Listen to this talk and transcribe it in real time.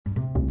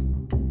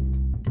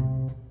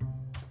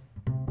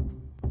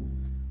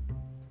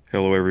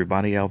Hello,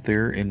 everybody out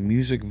there in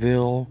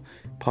Musicville,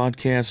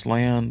 podcast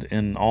land,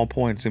 and all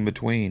points in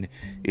between.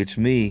 It's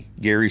me,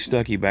 Gary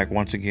Stuckey, back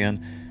once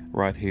again,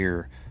 right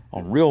here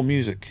on Real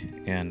Music,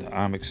 and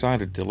I'm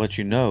excited to let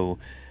you know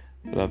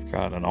that I've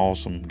got an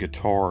awesome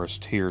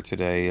guitarist here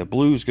today, a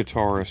blues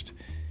guitarist.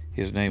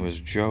 His name is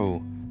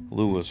Joe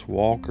Louis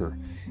Walker,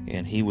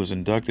 and he was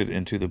inducted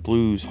into the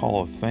Blues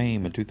Hall of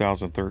Fame in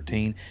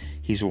 2013.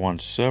 He's won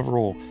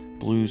several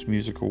blues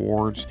music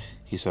awards.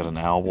 He's had an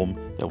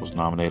album that was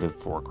nominated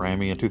for a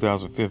Grammy in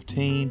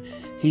 2015.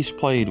 He's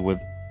played with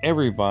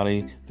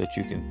everybody that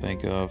you can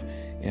think of.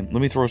 And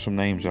let me throw some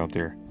names out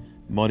there.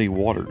 Muddy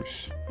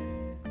Waters,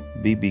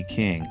 B.B.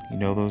 King. You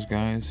know those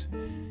guys?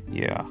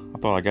 Yeah, I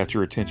thought I got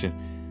your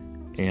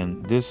attention.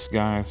 And this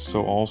guy,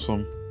 so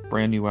awesome.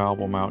 Brand new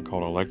album out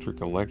called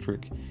Electric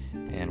Electric.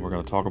 And we're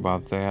going to talk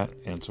about that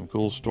and some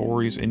cool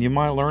stories. And you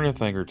might learn a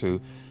thing or two.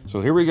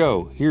 So here we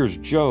go. Here's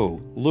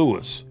Joe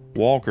Louis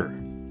Walker.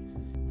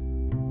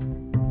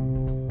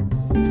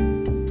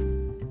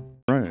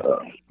 Right.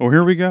 Well,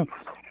 here we go.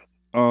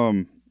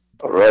 All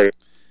right.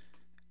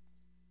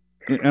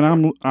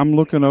 And I'm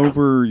looking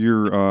over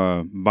your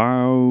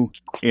bio,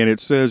 and it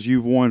says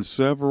you've won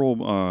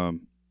several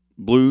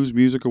blues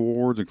music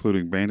awards,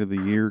 including Band of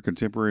the Year,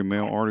 Contemporary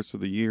Male Artist of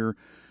the Year,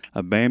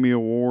 a BAMI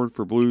Award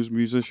for Blues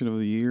Musician of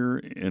the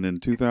Year, and in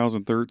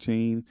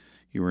 2013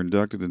 you were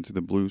inducted into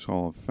the Blues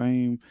Hall of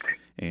Fame,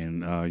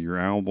 and your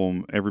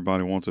album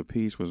Everybody Wants a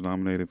Piece was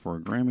nominated for a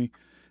Grammy.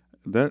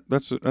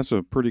 That's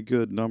a pretty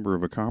good number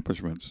of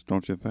accomplishments,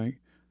 don't you think?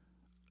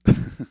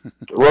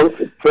 Well,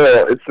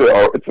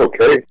 it's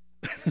okay.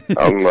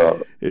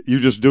 You're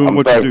just doing I'm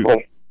what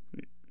thankful.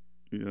 you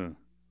do.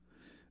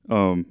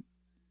 Yeah.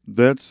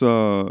 That's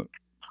how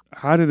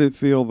did it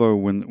feel though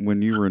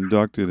when you were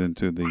inducted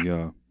into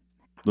the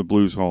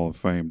Blues Hall of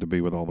Fame to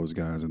be with all those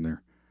guys in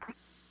there?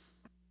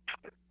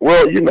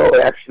 Well,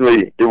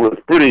 actually, it was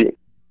pretty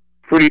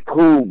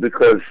cool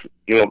because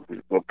a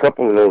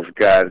couple of those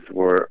guys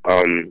were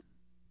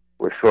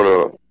sort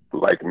of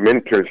like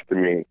mentors to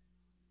me,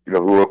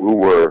 who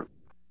were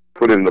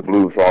put in the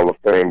Blues Hall of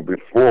Fame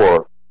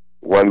before.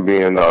 One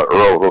being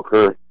Earl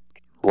Hooker,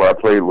 who I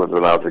played with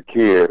when I was a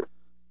kid,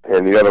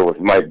 and the other was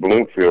Mike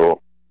Bloomfield,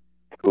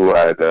 who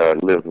I'd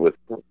lived with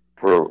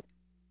for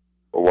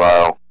a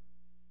while.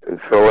 And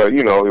so, it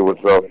was,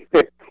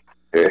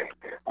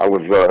 I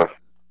was,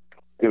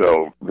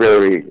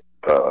 very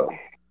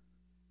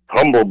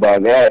humbled by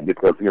that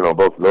because,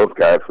 both of those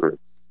guys were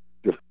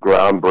just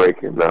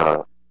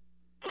groundbreaking,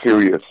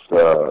 serious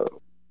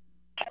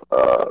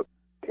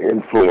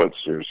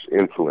influencers,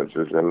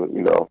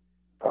 and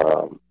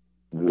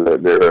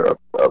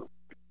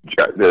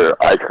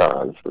they're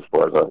icons as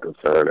far as I'm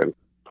concerned. And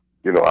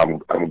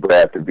I'm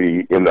glad to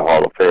be in the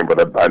Hall of Fame,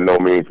 but by no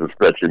means a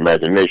stretch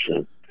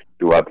imagination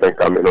do I think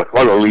I'm in a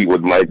funnel league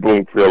with Mike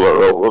Bloomfield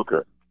or Earl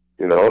Hooker.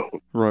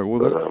 Right. Well,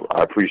 but,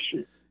 I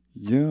appreciate.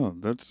 Yeah,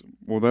 that's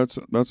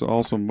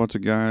awesome. Bunch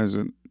of guys,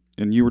 and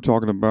you were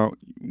talking about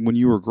when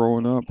you were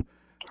growing up.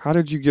 How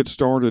did you get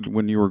started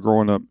when you were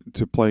growing up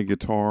to play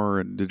guitar?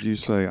 And did you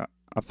say,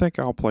 "I think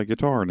I'll play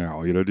guitar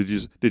now"? Did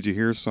you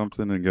hear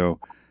something and go,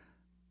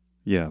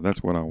 "Yeah,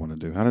 that's what I want to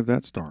do"? How did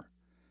that start?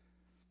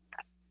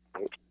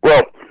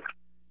 Well,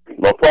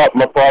 my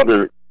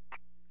father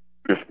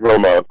is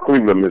from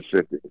Cleveland,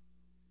 Mississippi.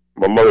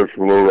 My mother's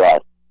from Little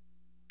Rock,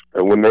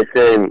 and when they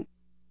came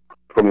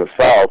from the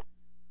South,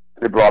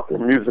 they brought their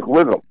music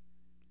with them,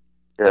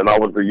 and I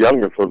was the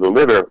youngest of the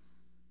litter,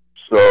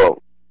 so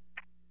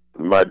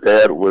my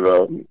dad would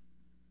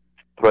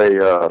play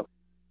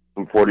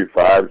some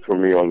 45s for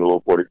me on the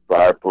little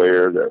 45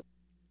 player that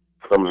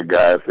some of the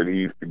guys that he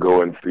used to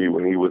go and see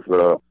when he was,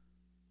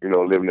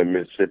 living in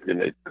Mississippi,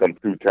 and they'd come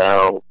through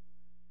town,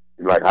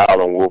 like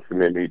Howlin' Wolf,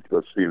 and then he'd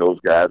go see those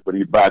guys, but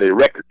he'd buy their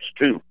records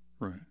too,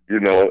 right.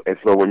 And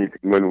so when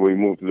we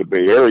moved to the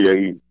Bay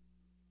Area,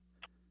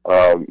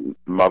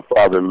 my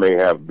father may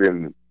have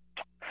been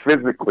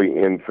physically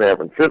in San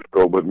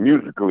Francisco, but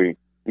musically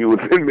he was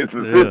in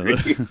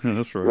Mississippi. Yeah,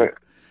 that's right.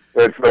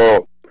 And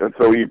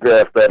so he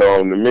passed that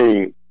on to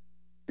me,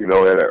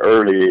 at an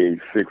early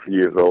age, 6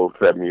 years old,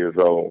 7 years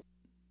old.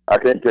 I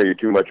can't tell you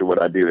too much of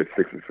what I did at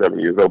 6 or 7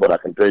 years old, but I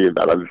can tell you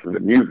that I listened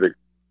to music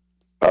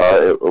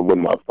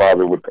when my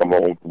father would come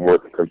home from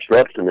work in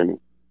construction and,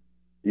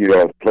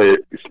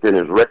 spin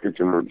his records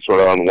and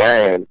sort of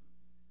unwind,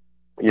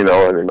 and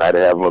then I'd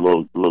have a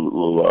little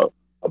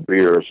a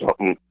beer or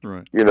something,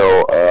 right. And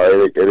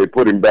they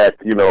put him back,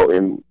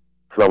 in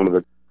some of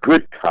the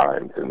good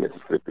times in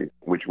Mississippi,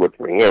 which was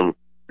for him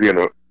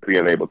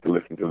being able to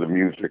listen to the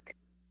music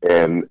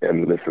and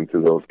listen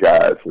to those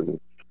guys and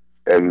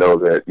know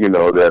that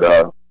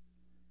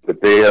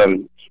that they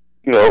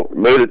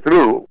made it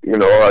through.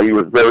 He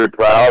was very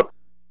proud,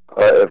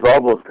 as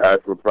all those guys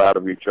were proud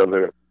of each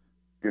other.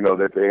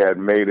 That they had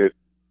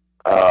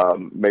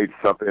made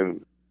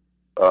something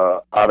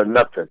out of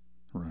nothing,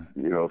 right.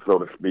 So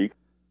to speak,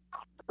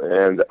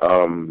 and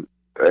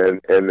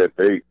that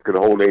they could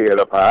hold their head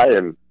up high,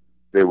 and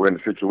they were in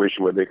a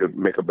situation where they could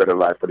make a better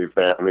life for their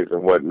families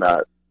and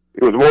whatnot.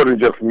 It was more than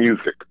just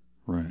music.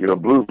 Right. You know,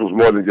 blues was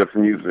more than just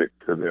music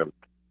to them.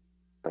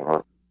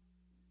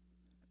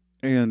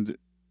 And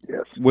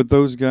Yes. with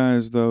those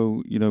guys,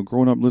 though, you know,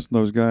 growing up listening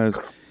to those guys,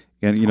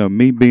 and, you know,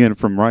 me being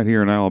from right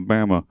here in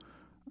Alabama,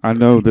 I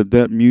know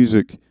that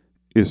music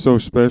is so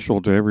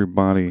special to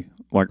everybody,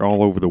 like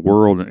all over the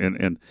world.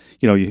 And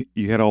you know,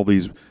 you had all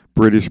these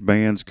British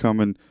bands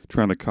coming,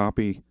 trying to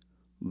copy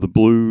the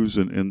blues,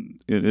 and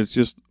it's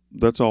just,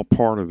 that's all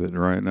part of it,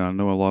 right? And I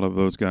know a lot of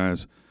those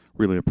guys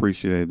really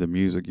appreciated the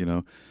music, you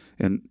know.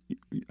 And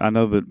I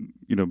know that,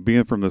 you know,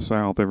 being from the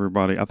South,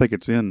 everybody, I think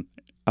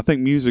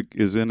music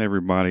is in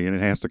everybody, and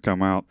it has to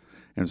come out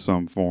in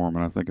some form.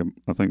 And I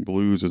think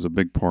blues is a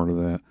big part of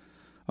that.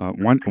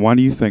 Why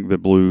do you think that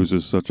blues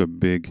is such a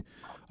big,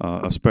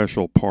 a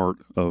special part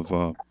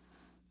of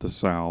the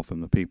South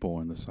and the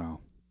people in the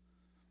South?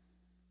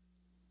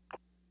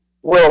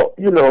 Well,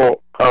 you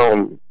know,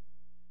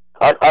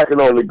 I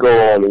can only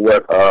go on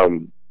what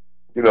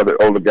you know, the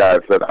older guys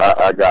that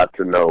I got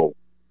to know.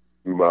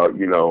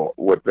 You know,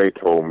 what they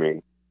told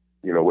me,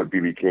 you know, what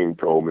B.B. King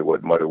told me,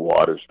 what Muddy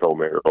Waters told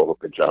me, Earl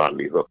Hooker, John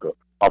Lee Hooker,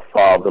 my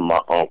father,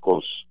 my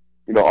uncles.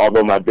 You know,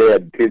 although my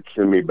dad did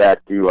send me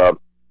back to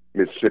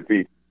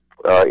Mississippi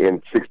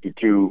in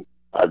 '62,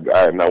 I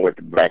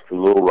went back to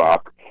Little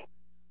Rock.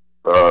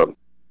 I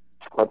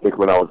think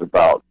when I was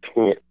about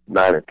 9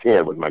 or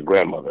 10 with my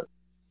grandmother.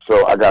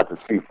 So I got to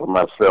see for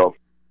myself,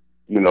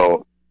 you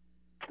know,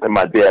 and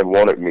my dad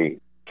wanted me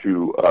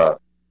to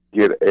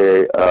get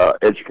a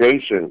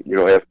education, you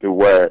know, as to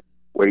where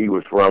he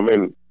was from,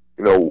 and,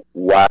 you know,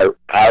 why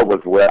I was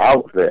where I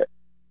was at.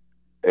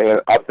 And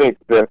I think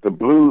that the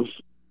blues,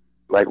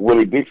 like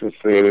Willie Dixon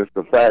said, is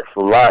the facts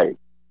of life,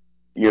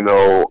 you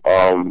know,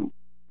 and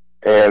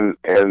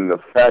the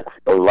facts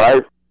of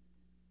life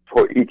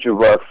for each of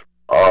us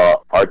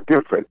are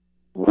different.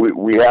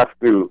 We have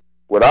to,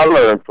 what I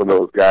learned from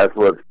those guys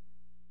was,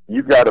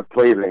 you got to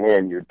play the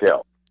hand you're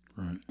dealt.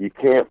 Right. You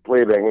can't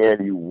play the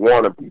hand you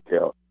want to be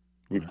dealt.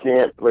 You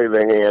can't play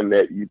the hand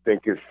that you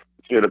think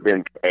should have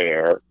been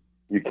fair.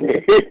 You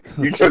can't.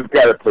 You just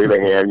got to play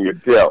the hand you're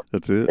dealt.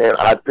 That's it. And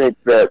I think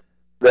that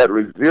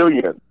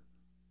resilience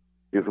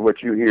is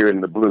what you hear in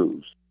the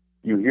blues.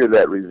 You hear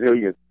that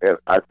resilience, and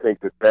I think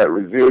that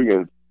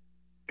resilience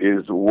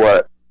is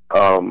what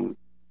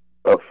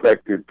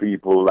affected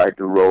people like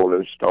the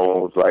Rolling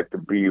Stones, like the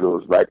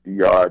Beatles, like the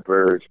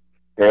Yardbirds.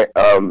 And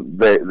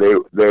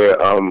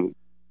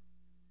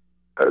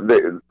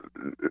they,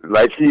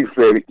 like he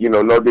said, you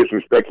know, no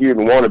disrespect, he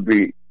didn't want to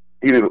be,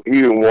 you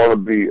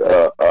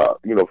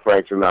know,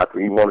 Frank Sinatra.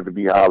 He wanted to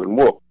be Howlin'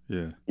 Wolf.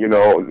 Yeah. You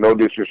know, no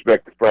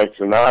disrespect to Frank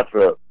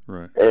Sinatra.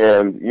 Right.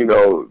 And, you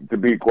know, to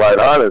be quite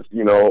honest,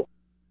 you know,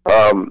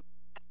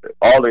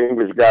 all the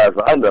English guys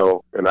I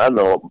know, and I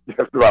know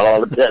just about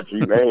all the cats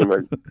you name,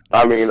 and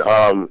I mean,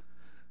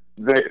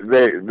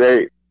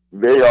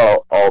 they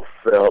all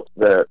felt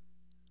that,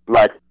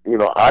 like, you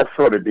know, I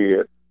sort of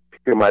did,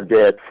 because my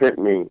dad sent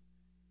me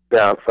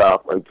down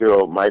south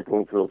until Mike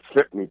Bloomfield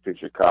sent me to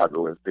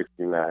Chicago in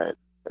 '69,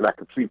 and I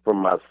could see for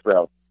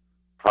myself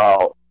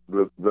how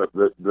the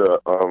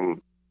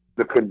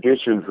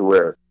conditions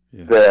were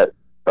that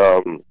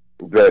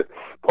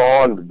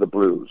spawned the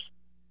blues,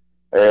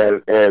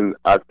 and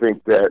I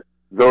think that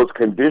those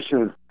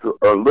conditions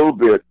a little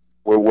bit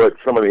were what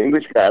some of the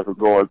English guys were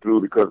going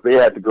through, because they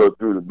had to go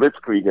through the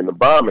Blitzkrieg and the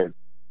bombing,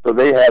 so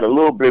they had a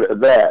little bit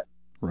of that.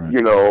 Right.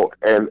 You know,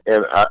 and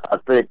I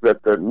think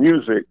that the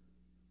music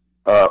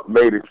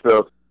made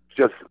itself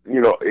just, you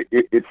know,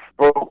 it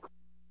spoke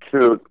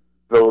to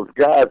those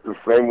guys the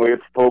same way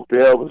it spoke to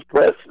Elvis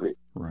Presley.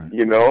 Right.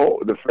 You know,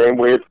 the same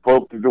way it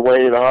spoke to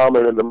Dwayne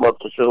Allman and the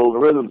Muscle Shoals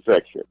rhythm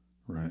section.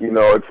 Right. You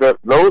know, except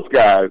those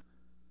guys,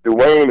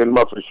 Dwayne and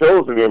Muscle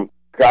Shoals and them,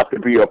 got to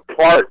be a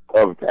part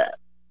of that.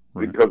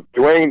 Right. Because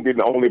Dwayne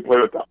didn't only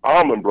play with the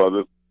Allman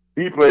Brothers,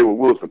 he played with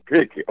Wilson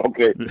Pickett.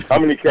 Okay, how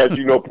many cats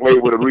you know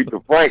played with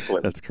Aretha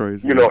Franklin? That's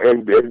crazy. You know,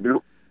 and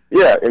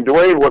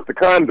Dwayne was the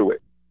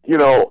conduit. You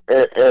know,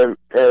 and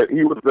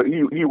he was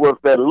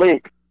that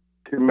link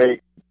to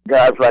make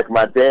guys like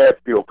my dad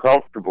feel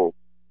comfortable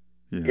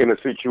in a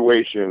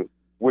situation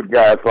with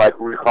guys like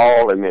Rick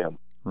Hall and them.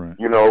 Right.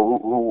 You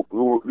know,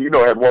 who you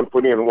know, had one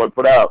foot in and one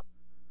foot out.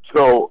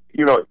 So,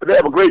 you know, they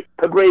have a great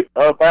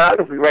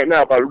biography right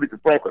now about Aretha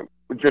Franklin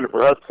with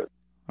Jennifer Hudson.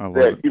 I love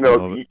that, it. you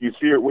know, you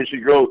see it when she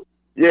goes,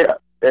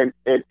 and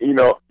you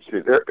know,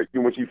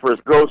 when she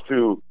first goes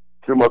to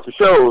Muscle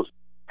Shoals,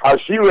 how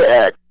she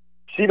reacts.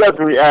 She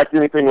doesn't react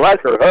anything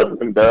like her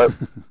husband does.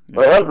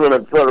 Her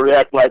husband sort of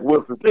react like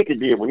Wilson Pickett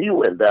did when he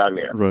went down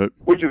there, right?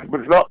 Which is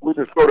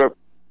sort of,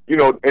 you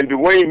know, and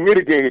Dwayne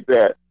mitigated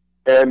that,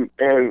 and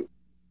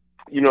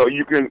you know,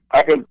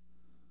 I can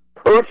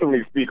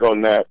personally speak on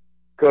that,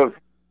 because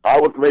I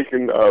was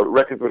making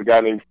records with a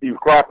guy named Steve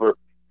Cropper,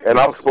 and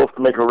I was supposed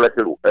to make a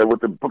record with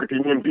the Booker T.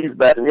 MDs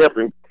back in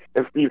Epping,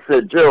 and Steve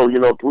said, Joe, you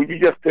know, will you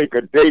just take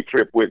a day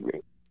trip with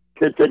me?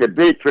 Take a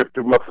day trip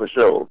to Muscle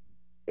Shoals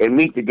and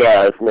meet the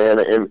guys, man.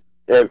 And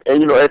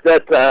you know, at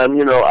that time,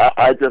 you know,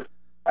 I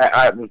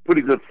was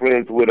pretty good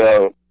friends with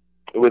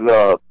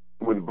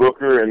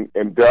Booker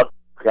and Duck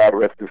God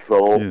rest his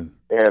soul, Yeah.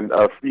 and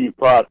Steve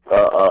Potts,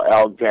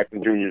 Al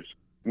Jackson Jr.'s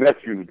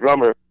nephew, the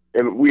drummer,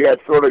 and we had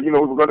sort of, we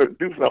were going to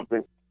do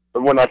something.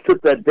 But when I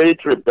took that day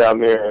trip down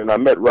there, and I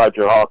met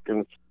Roger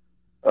Hawkins,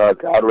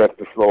 God rest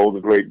his soul, the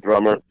great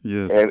drummer,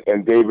 Yes.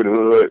 and David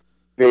Hood,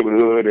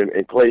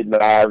 and Clayton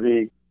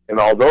Ivey, and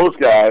all those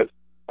guys,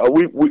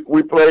 we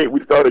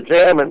started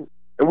jamming,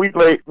 and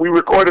we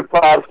recorded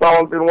 5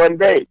 songs in one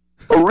day,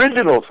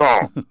 original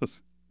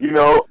songs,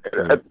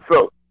 Right.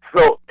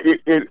 So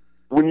it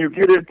when you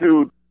get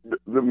into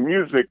the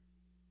music,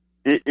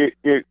 it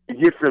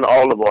gets in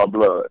all of our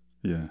blood,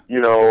 Yeah.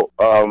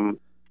 and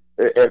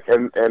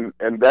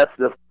that's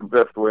just the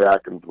best way I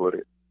can put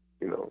it,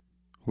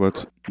 Well,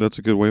 that's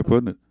a good way of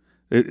putting it.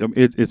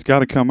 It's got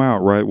to come out,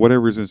 right?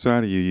 Whatever's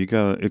inside of you,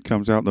 it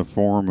comes out in the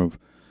form of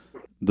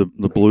the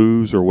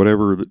blues or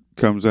whatever that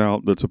comes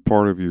out that's a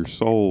part of your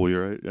soul.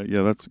 Right?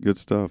 Yeah, that's good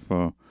stuff.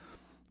 But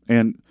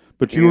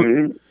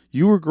Mm-hmm.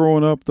 you were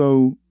growing up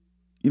though,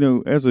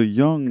 as a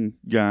young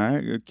guy,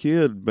 a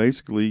kid,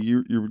 basically.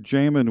 You're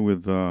jamming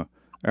with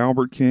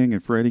Albert King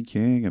and Freddie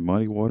King and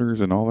Muddy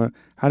Waters and all that.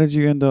 How did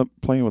you end up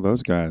playing with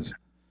those guys?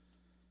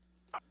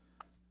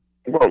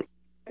 Well,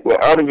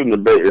 I was in the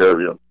Bay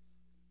Area.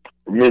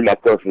 Me and my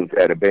cousins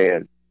had a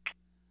band,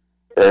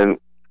 and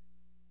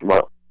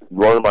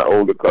one of my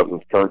older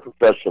cousins turned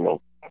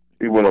professional.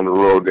 He went on the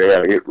road. They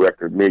had a hit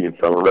record,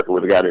 million-selling record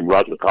with a guy named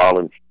Roger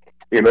Collins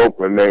in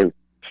Oakland named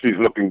She's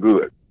Looking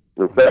Good.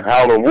 In fact,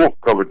 Howlin' Wolf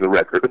covered the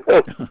record.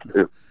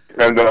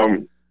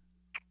 And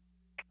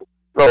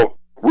so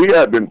we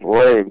had been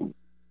playing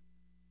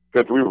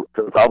since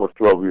I was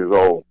 12 years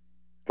old,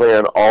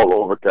 playing all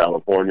over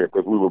California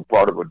because we were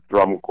part of a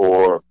drum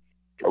corps.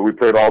 We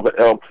played all the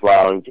Elks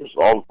Lounges,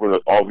 all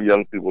the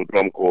young people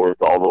drum corps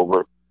all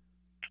over.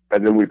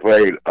 And then we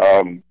played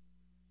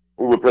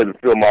the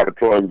Film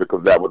Auditorium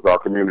because that was our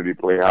community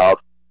playhouse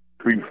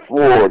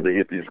before the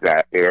hippies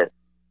got there.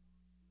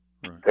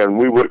 Right. And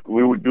we would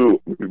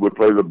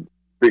play the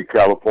big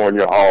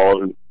California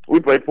hall, and we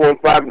played 4 and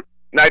 5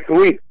 nights a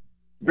week.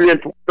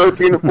 Being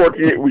 13 and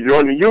 14, we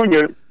joined the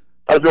union.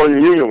 I joined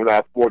the union when I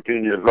was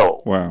 14 years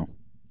old. Wow.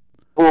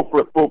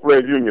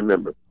 Full-fledged union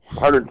member.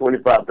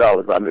 $125.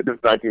 This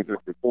is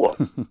 1964.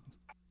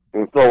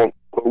 And so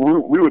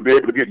we would be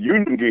able to get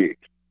union gigs.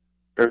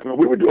 And so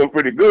we were doing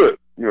pretty good.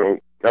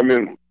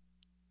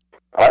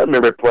 I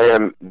remember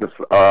playing this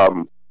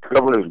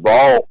Governor's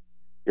Ball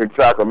in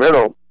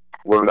Sacramento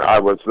when I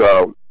was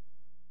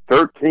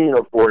 13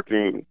 or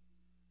 14.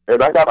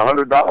 And I got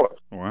 $100.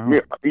 Wow.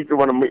 Each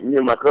one of me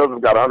and my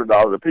cousins got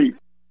 $100 apiece.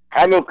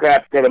 I know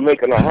cats that are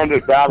making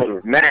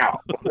 $100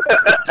 now.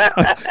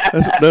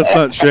 That's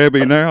not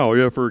shabby now,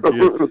 yeah, for a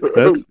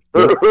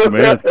kid.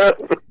 Man,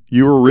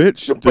 you were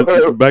rich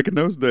back in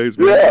those days,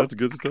 man. Yeah. That's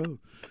good stuff.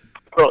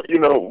 So,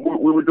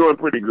 we were doing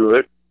pretty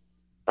good.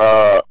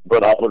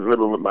 But I was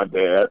living with my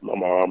dad, my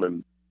mom,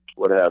 and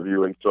what have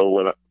you. And so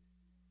when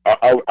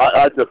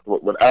I just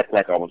would act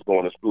like I was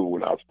going to school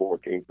when I was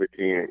 14,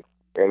 15.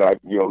 And I,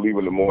 leave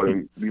in the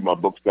morning, leave my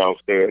books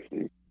downstairs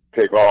and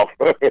take off,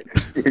 go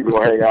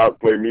hang out,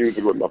 play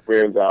music with my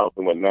friends' house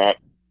and whatnot.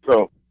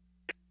 So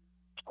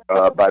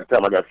by the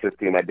time I got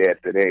 15, my dad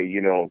said, "Hey,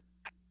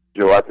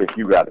 Joe, I think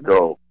you got to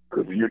go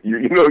because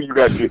you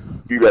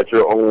got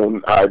your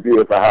own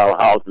idea for how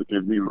houses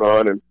should be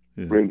run and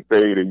rent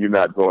paid, and you're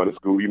not going to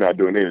school, you're not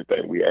doing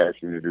anything we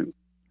asked you to do."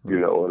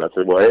 Right. And I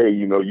said, "Well, hey,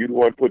 you the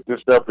one put this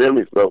stuff in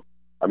me." So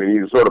I mean, he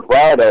was sort of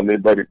proud of me,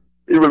 but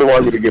he really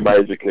wanted me to get my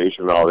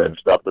education and all that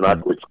stuff, and I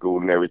quit school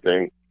and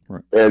everything.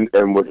 Right. And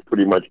was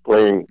pretty much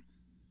playing.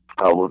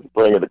 I was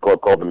playing at a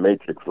club called the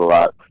Matrix a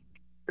lot,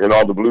 and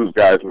all the blues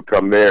guys would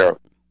come there.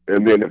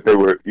 And then if they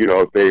were,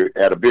 if they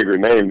had a bigger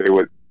name,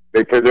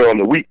 they play there on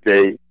the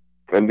weekday,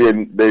 and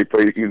then they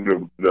play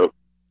either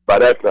by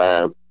that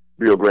time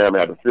Bill Graham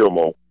had the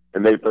Fillmore,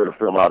 and they play the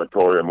Film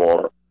Auditorium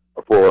or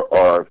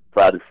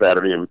Friday,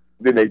 Saturday, and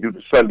then they do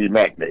the Sunday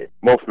matinee.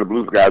 Most of the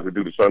blues guys would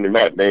do the Sunday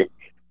matinee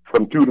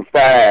from 2 to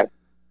 5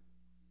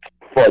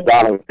 for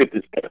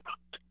 $1.50.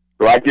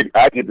 So I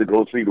get to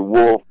go see the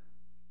Wolf,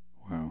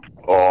 Wow.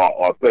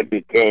 or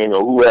Freddie King,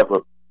 or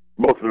whoever.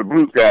 Most of the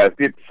blues guys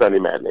did the Sunday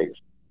matinees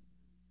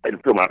at the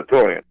Film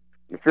Auditorium.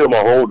 The film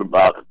will hold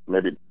about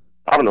maybe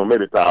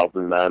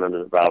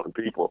 1,900, 1,000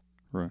 people.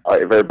 Right.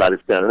 If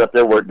everybody's standing up,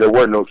 there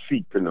were no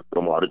seats in the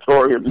Film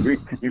Auditorium.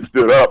 You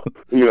stood up,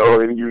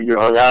 and you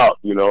hung out.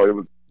 It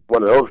was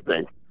one of those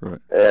things. Right.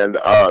 And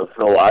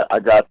so I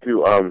got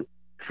to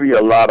see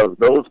a lot of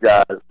those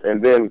guys,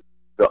 and then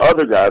the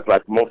other guys,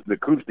 like most of the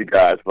acoustic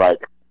guys, like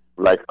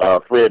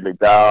Fred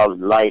McDowell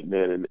and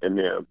Lightning and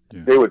them,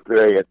 they would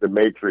play at the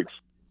Matrix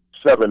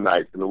 7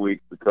 nights in a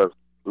week because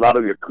a lot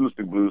of the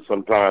acoustic blues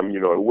sometimes,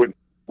 it wouldn't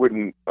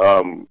when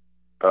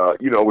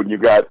you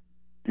got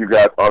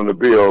on the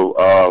bill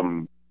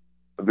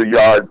the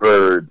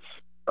Yardbirds,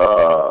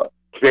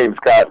 James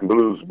Cotton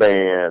Blues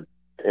Band,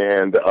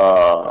 and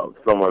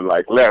someone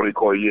like Larry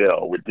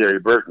Coryell with Gary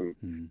Burton,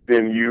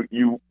 then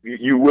you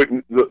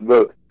wouldn't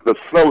the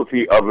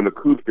subtlety of an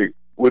acoustic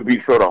would be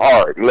sort of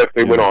hard unless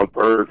they went on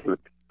first.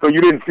 So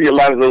you didn't see a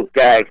lot of those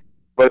guys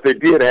but they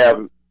did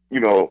have,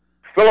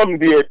 some of them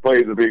did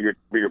play the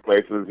bigger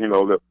places,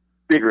 the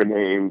bigger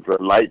names,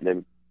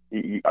 Lightning.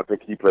 I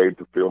think he played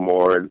to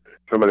Fillmore, and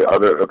some of the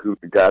other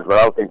acoustic guys, but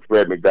I don't think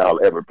Fred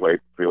McDowell ever played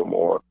to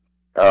Fillmore.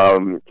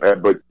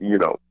 But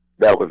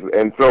that was,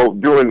 and so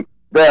doing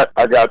that,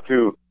 I got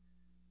to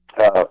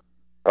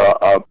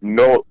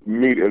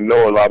meet and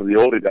know a lot of the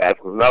older guys,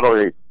 because not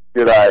only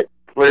did I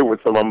play with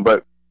some of them,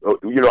 but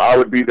I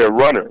would be their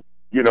runner.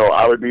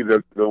 I would be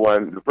the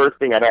one. The first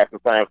thing I'd have to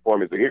sign for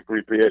them is a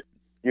hickory pit.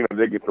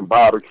 They get some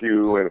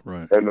barbecue and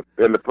Right. and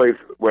the place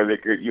where they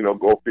could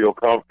go feel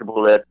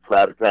comfortable at the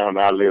side of town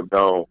I lived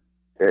on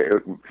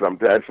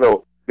sometimes.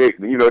 So they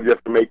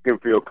just to make them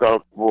feel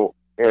comfortable.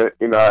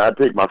 And I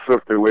take my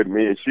sister with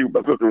me, and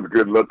my sister was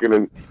good looking,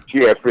 and she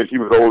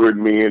was older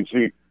than me, and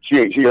she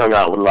hung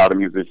out with a lot of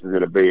musicians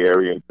in the Bay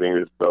Area and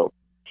singers, so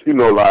she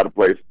knew a lot of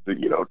places to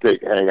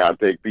hang out,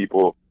 take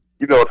people,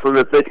 so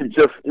that they could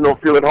just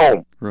feel at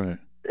home. Right.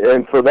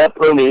 And so that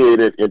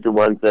permeated into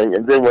one thing.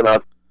 And then when I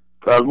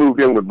moved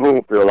in with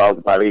Bloomfield, I was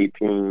about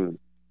 18,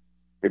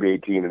 maybe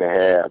 18 and a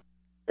half.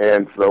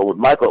 And so with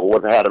Michael,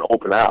 I had an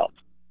open house.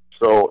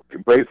 So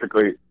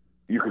basically,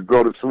 you could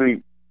go to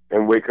sleep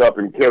and wake up,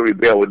 and Kerry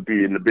Bell would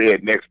be in the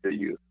bed next to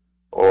you,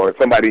 or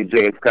somebody in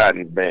James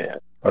Cotton's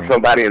band, or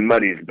somebody in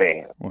Muddy's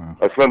band, Wow.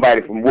 or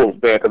somebody from Wolf's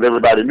band, because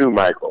everybody knew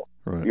Michael,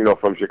 Right.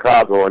 From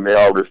Chicago, and they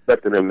all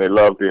respected him, they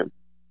loved him.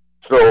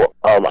 So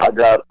I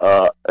got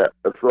a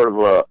sort of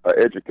a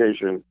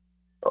education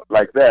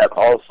like that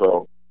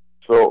also.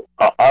 So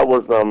I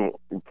was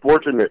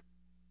fortunate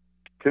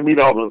to meet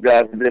all those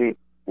guys, and then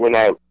when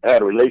I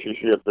had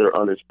relationships or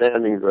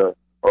understandings or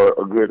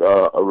a good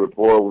a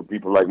rapport with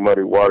people like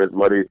Muddy Waters,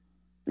 Muddy,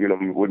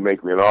 would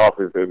make me an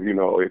offer. Says,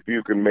 if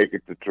you can make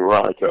it to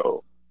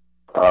Toronto,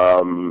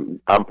 I'm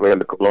playing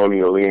the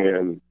Colonial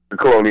Inn,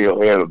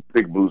 a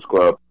big blues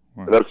club.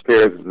 Wow. And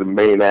upstairs is the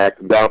main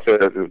act, and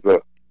downstairs is the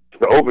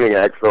opening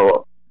act.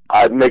 So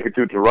I'd make it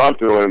to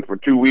Toronto, and for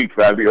 2 weeks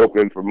I'd be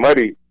opening for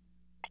Muddy,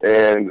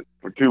 and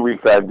for 2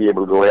 weeks I'd be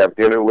able to go have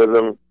dinner with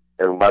him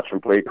and watch him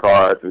play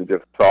cards and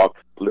just talk,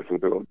 listen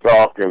to him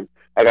talk. And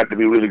I got to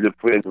be really good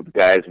friends with the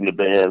guys in the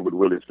band, with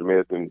Willie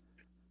Smith and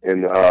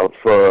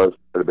Fuzz,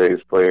 the bass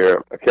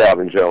player,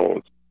 Calvin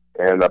Jones,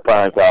 and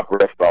Pine Top,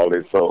 rest all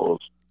their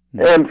souls,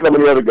 and some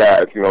of the other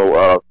guys,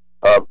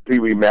 Pee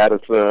Wee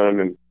Madison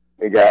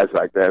and guys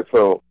like that.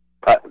 So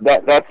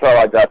that's how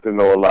I got to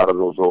know a lot of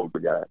those older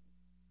guys.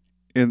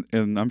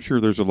 And I'm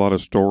sure there's a lot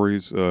of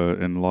stories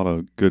and a lot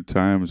of good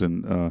times,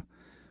 and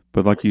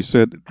but like you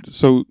said,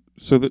 so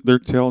that they're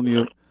telling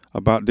you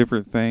about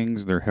different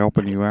things, they're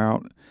helping you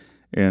out,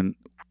 and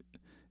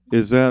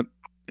is that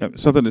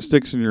something that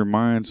sticks in your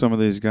mind? Some of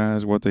these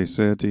guys, what they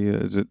said to you,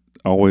 is it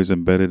always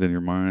embedded in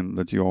your mind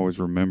that you always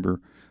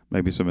remember?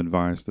 Maybe some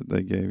advice that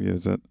they gave you,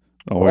 is that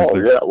always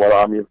there? Yeah. Well,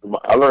 I mean,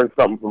 I learned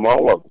something from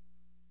all of them.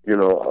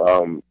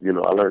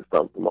 I learned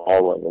something from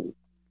all of them.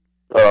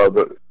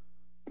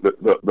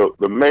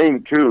 The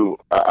main two,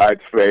 I'd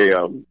say,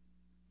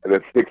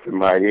 that sticks in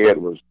my head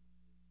was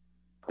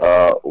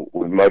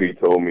when Muddy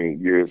told me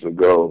years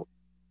ago.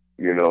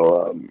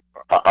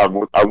 I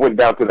went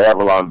down to the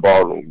Avalon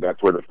Ballroom.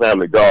 That's where the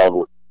Family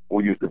Dog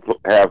we used to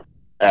have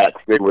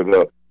acts. They were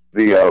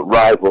the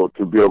rival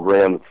to Bill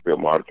Graham's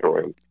Film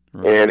Auditorium.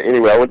 Right. And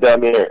anyway, I went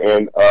down there,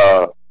 and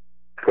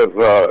because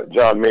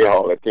John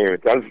Mayhall that came to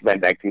town, this is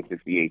like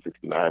 1968,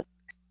 69.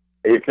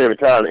 He came to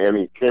town, and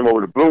he came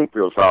over to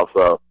Bloomfield's house,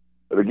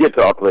 the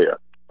guitar player,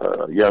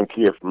 young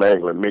kid from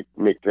England,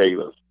 Mick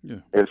Taylor. Yeah.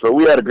 And so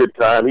we had a good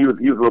time. He was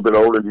a little bit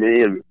older than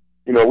me, and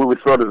we were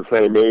sort of the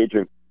same age.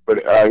 But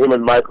him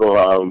and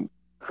Michael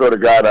sort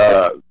of got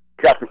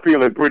the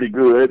feeling pretty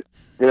good.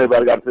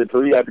 Everybody got to,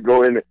 so he had to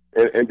go in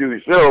and do the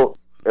show.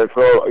 And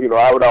so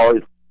I would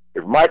always,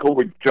 if Michael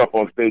would jump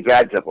on stage,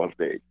 I'd jump on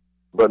stage.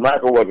 But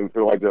Michael wasn't,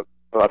 so I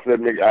asked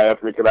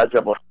Mick, can I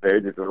jump on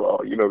stage? He said, well,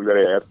 you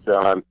gotta ask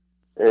John.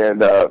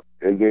 And then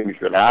he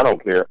said, I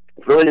don't care.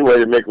 So anyway,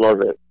 to make long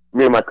that,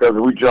 me and my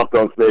cousin, we jumped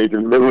on stage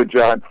and remember what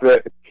John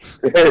said.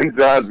 And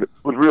John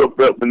was real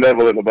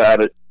benevolent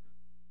about it.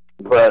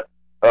 But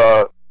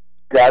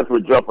guys were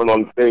jumping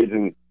on stage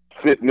and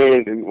sitting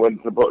in and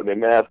wasn't supposed to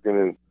be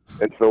asking.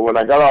 And so when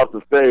I got off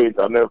the stage,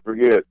 I'll never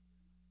forget,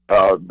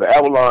 the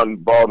Avalon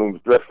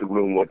Ballroom's dressing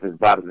room was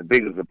about as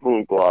big as a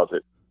broom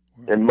closet.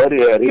 And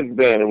Muddy had his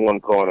band in one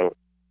corner.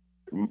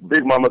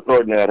 Big Mama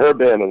Thornton had her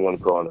band in one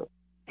corner.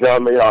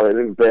 John Mayall had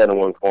his band in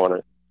one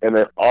corner. And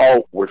they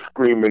all were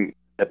screaming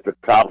at the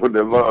top of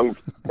their lungs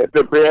at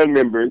the band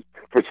members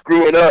for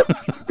screwing up.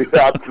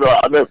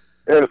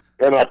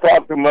 And I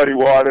talked to Muddy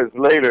Waters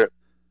later,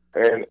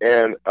 and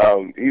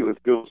he was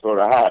still sort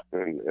of hot.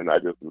 And I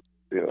just,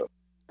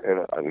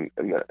 and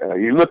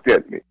he looked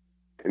at me,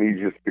 and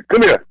he just said,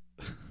 come here.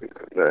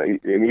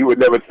 And he would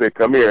never say,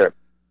 come here.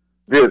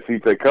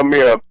 He'd say, come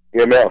here,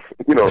 MF,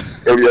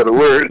 every other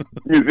word,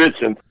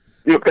 musicians,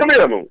 come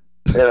here, man.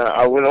 And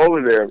I went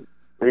over there,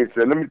 and he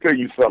said, let me tell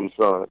you something,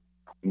 son.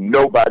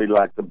 Nobody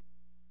likes the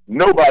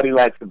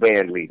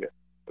band leader.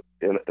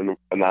 And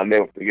I'll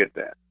never forget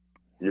that.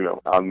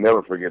 I'll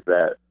never forget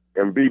that.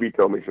 and BB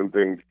told me some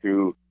things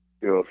too.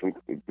 Some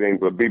things,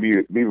 but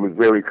BB was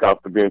very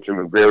confidential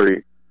and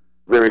very,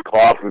 very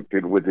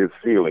closeted with his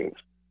feelings.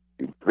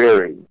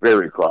 Very,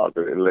 very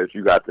closeted. Unless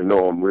you got to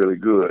know him really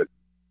good,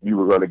 you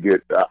were going to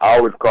get. I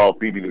always called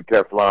BB the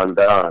Teflon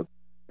Don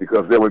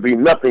because there would be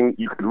nothing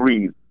you could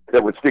read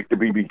that would stick to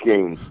BB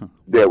King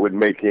that would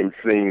make him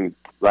seem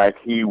like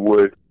he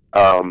would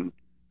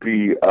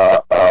be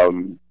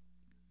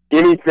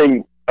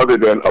anything other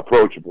than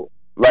approachable.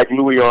 Like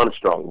Louis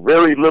Armstrong,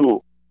 very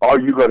little are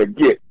you going to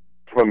get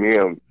from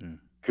him.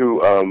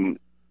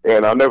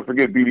 And I'll never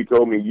forget, BB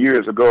told me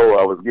years ago,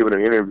 I was giving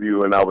an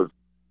interview and I was,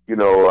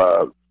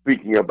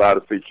 speaking about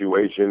a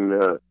situation.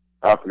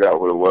 I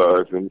forgot what it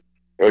was. And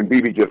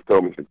BB just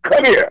told me, he said,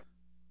 "Come here."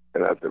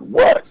 And I said,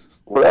 "What?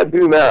 What do I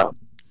do now?"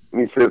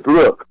 And he says,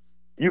 "Look,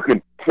 you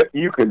can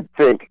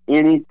think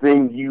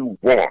anything you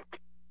want.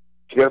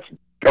 Just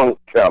don't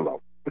tell them."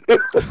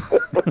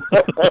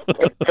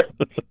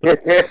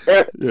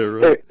 Yeah,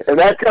 right. And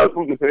that comes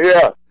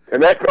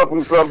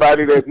from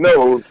somebody that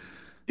knows,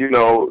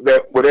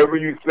 that whatever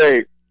you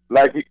say,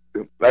 like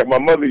my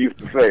mother used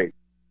to say,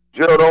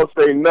 "Joe, don't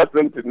say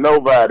nothing to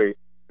nobody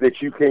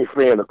that you can't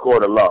say in a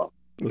court of law."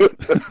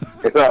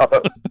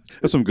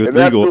 That's some good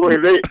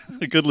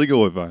good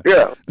legal advice.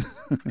 Yeah,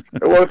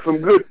 it was some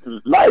good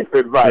life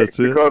advice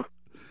because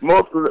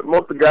most of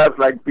the guys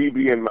like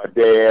BB and my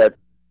dad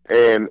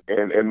and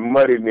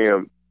Muddy and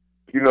them,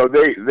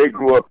 they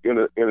grew up in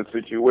a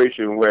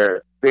situation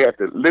where they had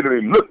to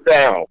literally look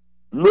down,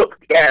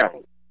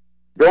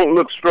 don't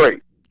look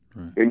straight,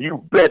 right. And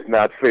you bet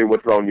not say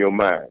what's on your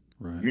mind.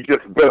 Right. You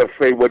just better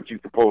say what you're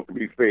supposed to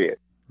be said.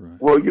 Right.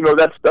 Well,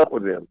 that stuck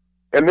with them.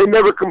 And they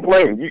never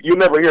complain. You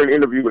never hear an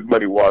interview with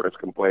Muddy Waters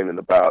complaining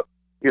about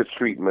his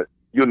treatment.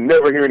 You'll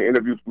never hear an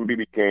interview from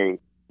B.B. King.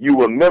 You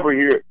will never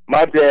hear.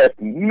 My dad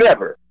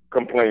never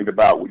complained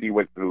about what he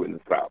went through in the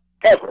South,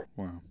 ever.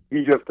 Wow.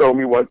 He just told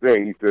me one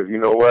thing. He says, "You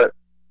know what?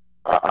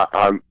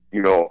 I'm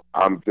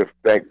just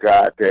thank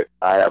God that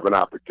I have an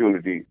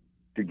opportunity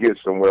to get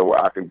somewhere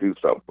where I can do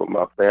something for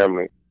my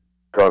family,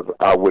 because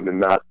I would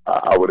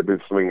have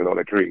been swinging on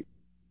a tree,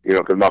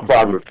 because my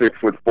father was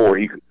 6'4".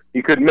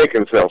 He couldn't make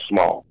himself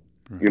small.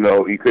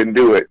 Right. He couldn't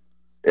do it.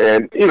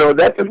 And,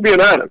 that's just being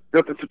honest.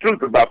 That's the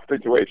truth about the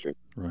situation.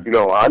 Right.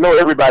 I know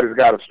everybody's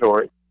got a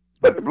story,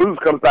 but the blues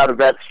comes out of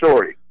that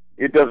story.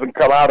 It doesn't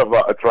come out of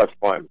a trust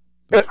fund.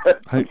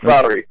 I'm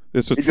sorry.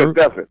 It just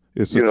doesn't.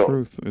 It's the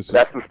truth.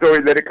 That's the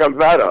story that it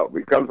comes out of.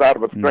 It comes out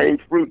of a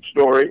strange fruit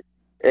story,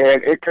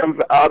 and it comes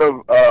out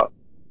of,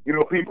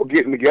 people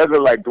getting together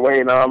like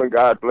Dwayne Allman,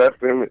 God bless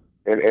him,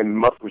 and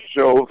Muscle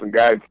Shoals, and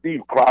guys,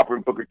 Steve Cropper,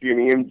 Booker T and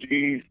the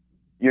MGs.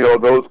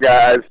 Those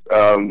guys,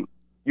 a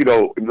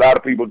lot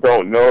of people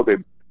don't know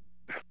that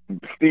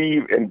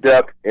Steve and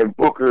Duck and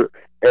Booker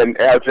and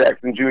Al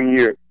Jackson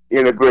Jr.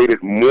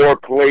 integrated more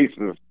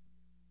places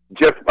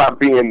just by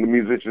being the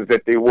musicians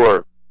that they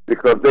were,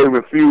 because they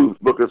refused.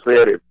 Booker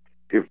said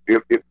if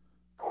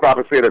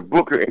Cropper said if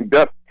Booker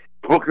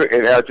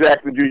and Al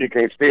Jackson Jr.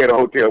 can't stay at a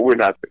hotel, we're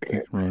not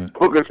staying. Right.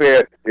 Booker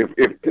said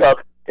if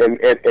Duck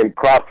and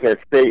Crop can't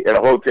stay at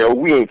a hotel,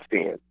 we ain't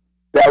staying.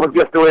 That was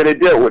just the way they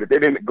dealt with it. They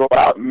didn't go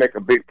out and make a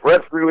big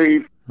press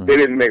release. Right. They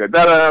didn't make a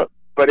da-da,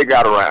 but it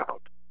got around,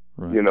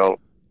 Right.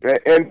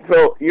 And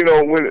so,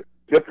 when,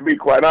 just to be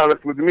quite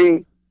honest with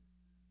me,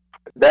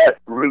 that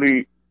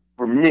really,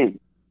 for me,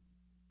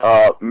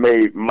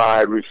 made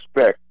my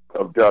respect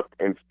of Duck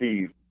and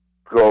Steve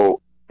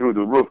go through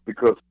the roof,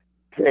 because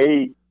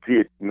they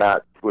did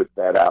not put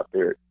that out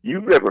there.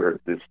 You've never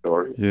heard this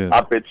story. Yeah.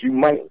 I bet you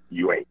might.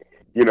 You ain't.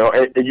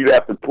 And you'd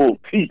have to pull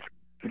teeth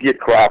to get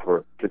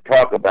Cropper to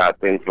talk about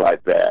things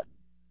like that.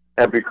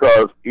 And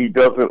because he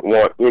doesn't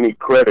want any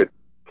credit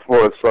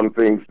for some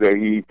things that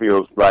he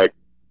feels like,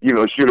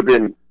 should have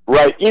been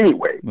right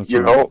anyway. That's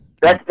right.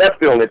 That's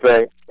the only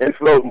thing. And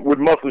so with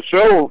Muscle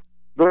Shoals,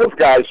 those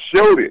guys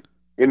showed it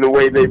in the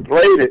way they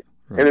played it,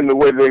 right, and in the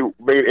way they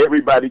made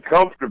everybody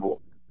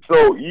comfortable.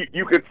 So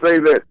you could say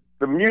that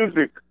the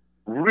music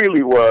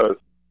really was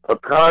a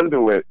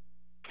conduit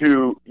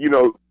to,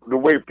 the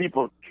way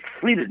people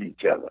treated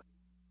each other,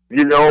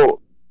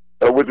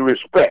 with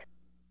respect,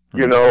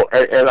 and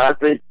I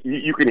think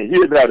you can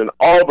hear that in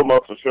all the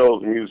Muscle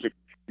Shoals music.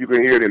 You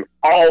can hear it in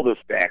all the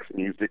Stax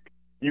music.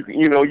 You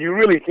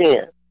really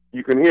can.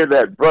 You can hear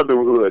that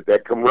brotherhood,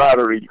 that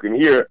camaraderie. You can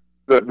hear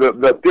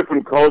the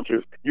different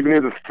cultures. You can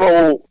hear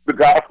the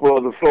gospel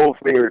of the soul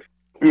singers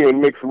being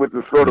mixed with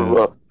the sort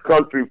of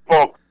country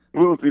funk,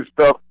 bluesy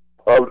stuff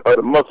of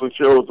the Muscle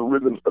Shoals, the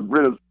rhythms,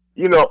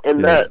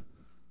 and that,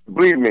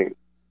 believe me,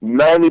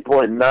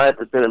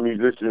 90.9% of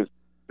musicians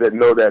that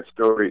know that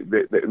story,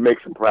 that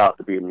makes them proud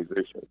to be a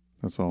musician.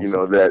 That's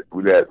awesome.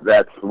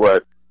 That's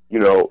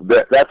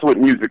what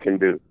music can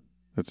do.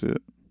 That's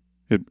it.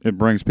 It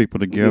brings people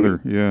together.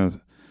 Mm-hmm. Yeah.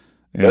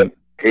 And,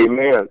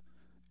 amen.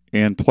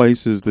 And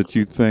places that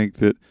you think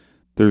that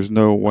there's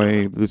no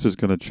way this is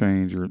going to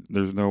change, or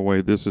there's no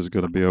way this is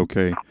going to be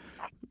okay.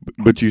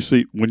 But you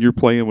see, when you're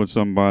playing with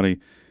somebody,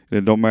 and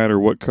it don't matter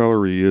what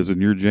color he is, and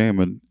you're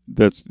jamming,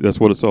 that's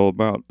what it's all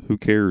about. Who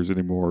cares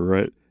anymore,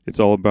 right? It's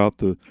all about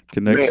the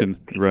connection,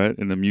 right,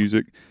 and the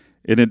music.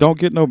 And it don't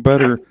get no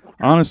better,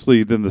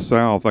 honestly, than the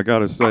South. I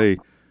gotta say,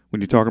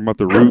 when you're talking about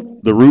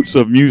the roots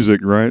of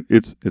music, right?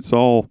 It's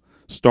all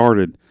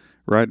started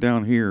right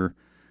down here,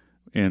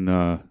 and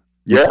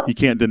you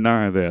can't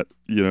deny that.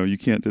 You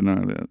can't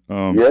deny that.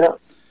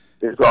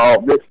 It's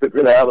all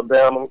Mississippi,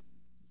 Alabama.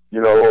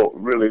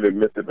 Really the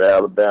Mississippi,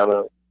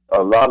 Alabama.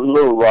 A lot of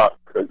Little Rock,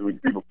 because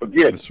people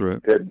forget that's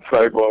right. that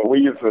Sonny Boy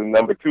Williamson,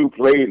 #2,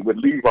 played with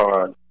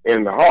Levon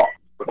in the Hawks.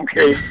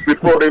 Okay,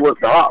 before they was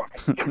the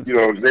Hawks.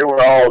 They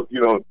were all.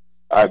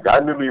 I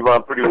knew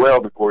Levon pretty well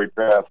before he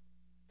passed,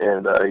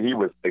 and he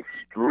was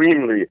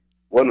extremely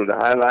one of the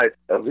highlights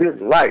of his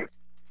life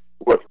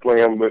was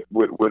playing with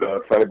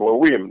Sonny Boy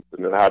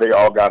Williamson and how they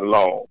all got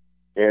along.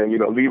 And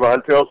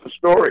Levon tells the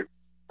story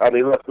how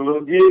they left a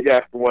little gig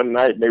after one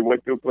night and they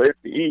went to a place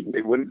to eat and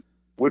they wouldn't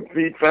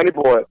feed Sonny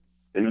Boy.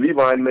 And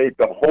Levon made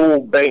the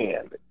whole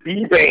band,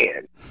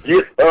 the-band,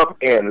 get up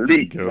and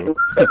leave.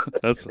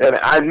 And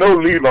I know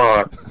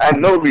Levon.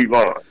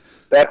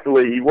 That's the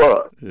way he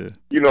was. Yeah.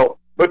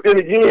 But then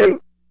again,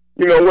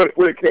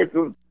 when it came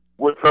to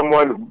with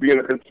someone being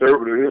a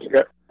conservative, this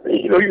guy,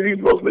 he's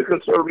mostly a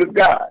conservative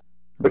guy.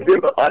 But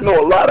then I know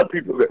a lot of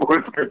people that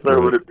were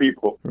conservative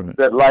people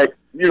that like,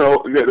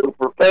 that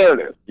for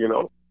fairness,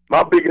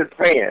 My biggest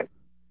fan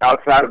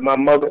outside of my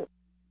mother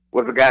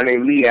was a guy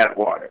named Lee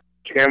Atwater,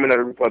 chairman of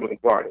the Republican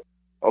Party.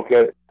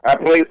 Okay? I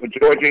played for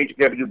George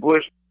H.W.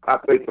 Bush. I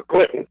played for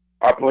Clinton.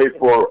 I played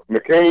for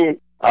McCain.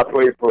 I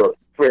played for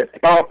Fred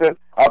Thompson.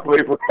 I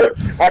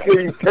can't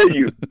even tell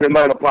you the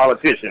amount of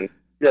politicians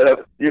that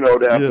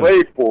I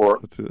played for,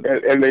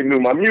 and they knew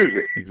my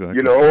music. Exactly.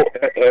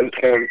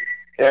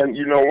 And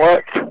you know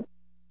what?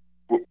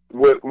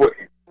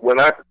 When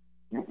I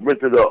went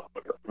to the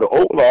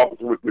Oval Office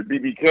with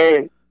B.B.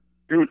 King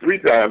 2 or 3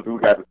 times, we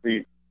got to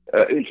see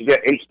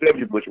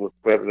H.W. Bush was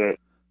president.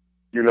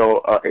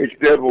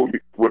 H.W.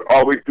 would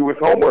always do his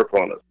homework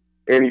on us.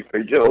 And he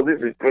said, Joe, this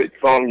is a great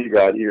song you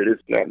got here, this,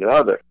 that, and the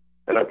other.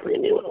 And I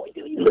said,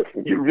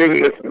 you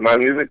really listen to my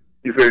music?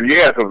 He said,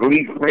 yeah, because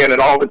Lee's playing it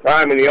all the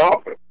time in the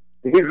office.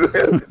 He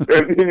said,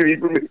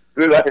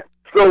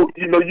 so,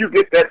 you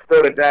get that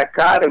sort of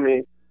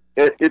dichotomy,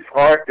 and it's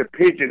hard to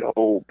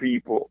pigeonhole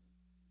people.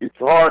 It's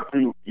hard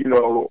to,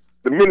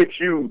 the minute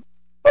you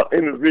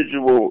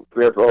individual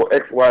says, oh,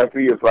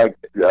 XYZ is like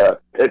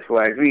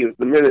XYZ, is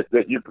the minute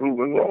that you're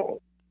proven wrong,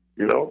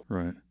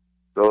 Right.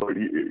 So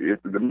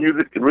the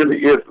music really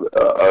is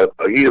a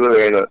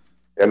healer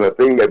and a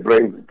thing that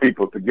brings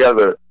people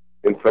together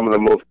in some of the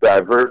most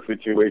diverse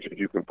situations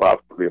you can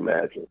possibly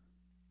imagine.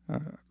 I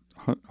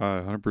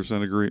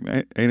 100% agree.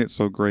 Ain't it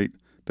so great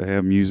to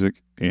have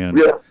music and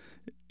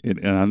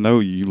I know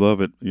you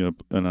love it,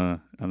 and I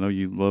know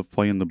you love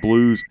playing the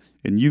blues,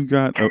 and you've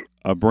got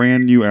a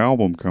brand new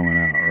album coming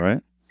out,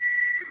 right?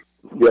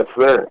 Yes,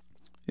 sir.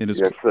 Yes,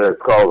 sir.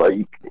 It's called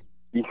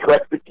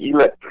Eclectic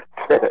Electric.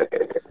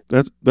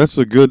 That's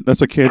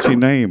a catchy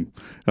name,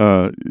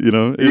 for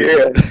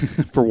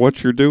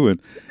what you're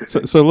doing.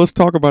 So let's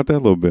talk about that a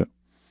little bit.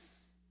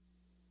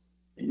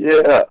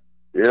 Yeah.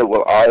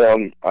 Well, I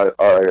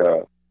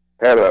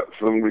had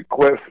some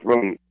requests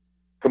from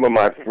some of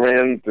my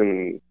friends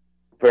and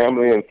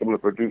family and some of the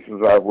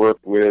producers I've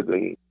worked with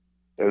and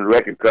the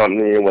record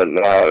company and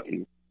whatnot.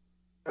 And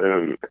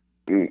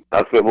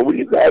I said, well, what do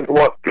you guys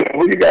want?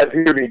 What do you guys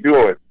hear me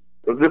doing?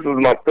 Because this is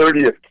my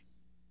 30th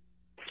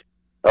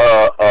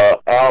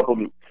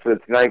album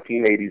since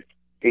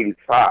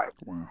 1985.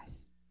 Wow.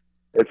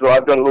 And so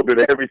I've done a little bit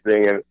of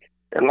everything. And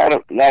a lot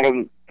of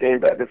them came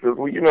back and said,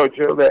 well,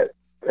 Joe, that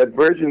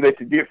version that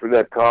you did for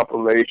that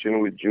compilation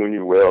with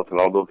Junior Wells and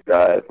all those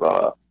guys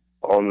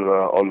on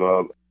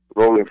the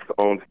Rolling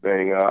Stones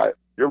thing,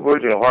 your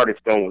version of Heart of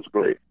Stone was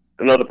great.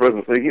 Another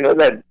person said,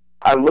 that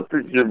I looked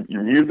at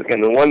your music,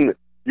 and the one that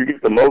you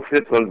get the most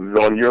hits on is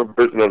on your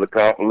version of the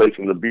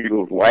compilation, the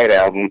Beatles' White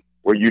Album,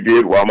 where you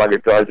did While My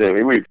Guitar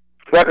Jammy. We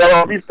stuck out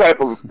all these type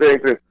of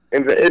things,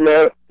 and said, hey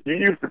man, you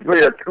used to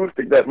play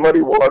acoustic, that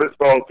Muddy Waters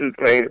song too,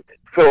 Train.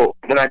 So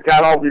when I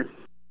got all these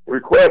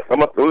requests,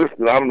 I'm up to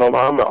listen. I'm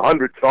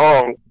 100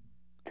 songs,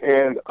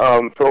 and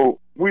so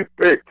we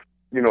picked,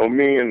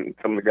 me and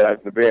some of the guys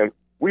in the band.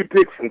 We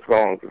picked some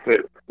songs and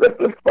said, let's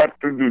start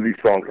to do these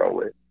songs our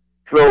way.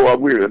 So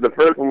the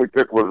first one we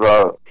picked was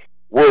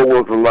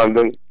Werewolves of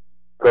London,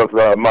 because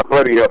my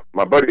buddy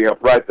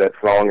helped write that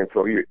song, and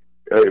so he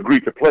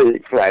agreed to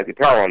play slide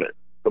guitar on it.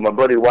 So my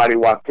buddy Waddy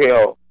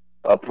Wachtell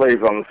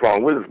plays on the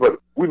song with us, but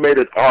we made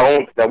it our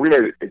own style. We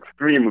made it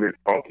extremely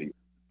funky.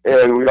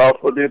 And we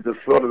also did the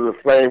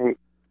same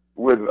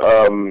with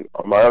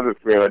my other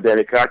friend,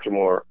 Danny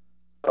Cotchamore,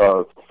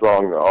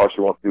 song, All She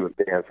Wants to Do Is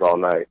Dance All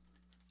Night.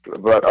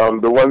 But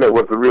the one that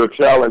was the real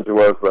challenge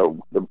was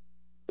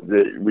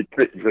we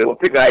pick an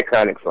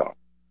iconic song.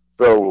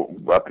 So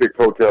I picked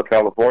Hotel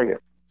California,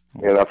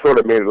 and I sort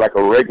of made it like a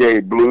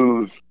reggae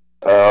blues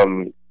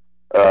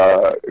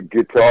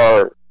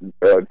guitar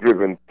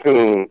driven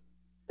tune.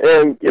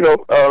 And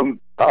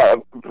I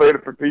played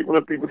it for people,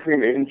 and people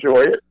seem to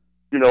enjoy it.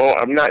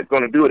 I'm not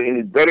going to do it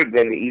any better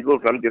than the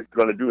Eagles. I'm just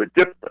going to do it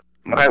different.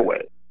 my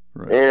way.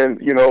 Right. And,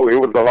 you know, it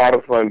was a lot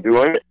of fun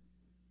doing it.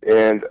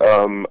 And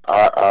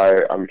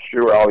I'm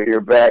sure I'll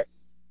hear back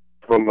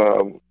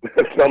from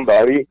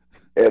somebody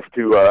as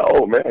to,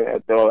 oh,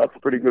 man, that's a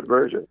pretty good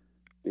version.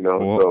 You know,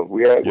 well, so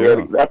we had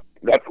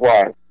that's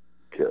why.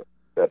 Yeah,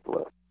 that's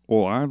why.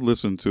 Well, I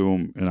listened to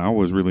them, and I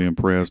was really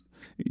impressed.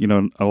 You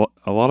know,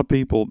 a lot of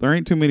people, there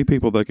ain't too many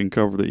people that can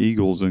cover the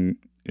Eagles and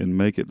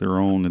make it their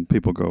own, and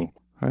people go,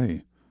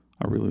 hey,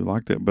 I really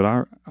like that. But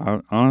I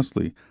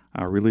honestly,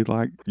 I really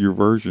like your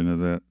version of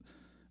that.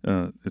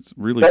 It's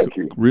really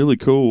really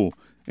cool.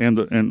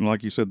 And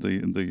like you said,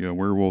 the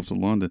Werewolves of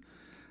London,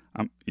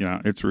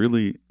 it's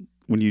really,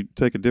 when you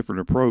take a different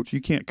approach,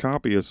 you can't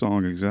copy a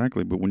song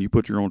exactly, but when you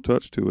put your own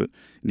touch to it,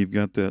 and you've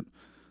got that,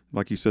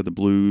 like you said, the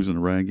blues and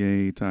the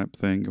reggae type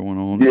thing going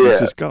on. Yeah.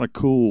 It's just got a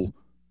cool,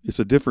 it's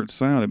a different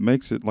sound. It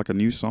makes it like a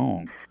new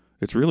song.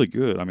 It's really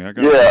good. I mean,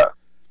 Yeah.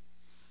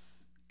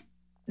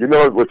 You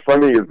know, what's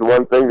funny is the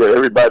one thing that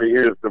everybody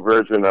hears the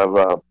version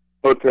of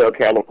Hotel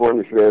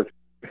California says,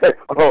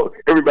 oh,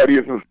 everybody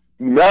is,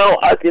 now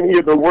I can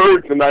hear the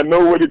words and I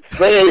know what it's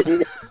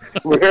saying.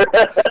 Yeah.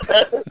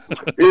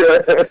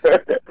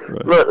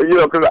 Right. But, you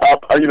know, because,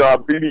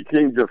 B.B.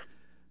 King just,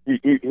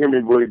 him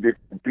and Willie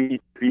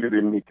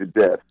defeated me to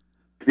death.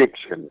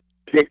 Diction.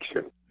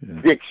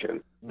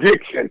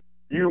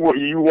 You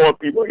want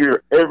people to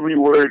hear every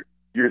word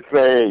you're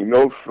saying.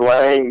 No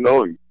slang,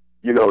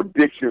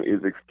 diction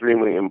is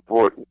extremely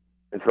important.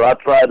 And so I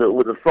try to,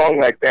 with a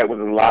song like that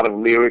with a lot of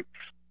lyrics,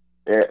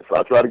 so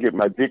I try to get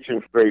my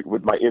diction straight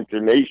with my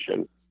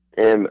intonation.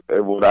 And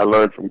what I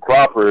learned from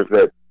Cropper is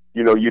that,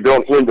 you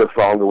don't end a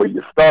song the way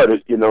you start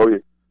it. You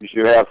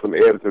should have some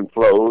ebbs and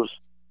flows.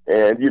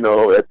 And,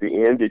 at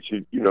the end, it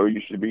should,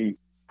 you should be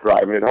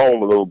driving it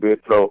home a little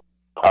bit. So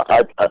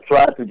I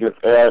try to just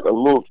add a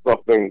little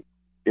something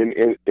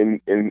in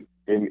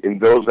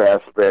those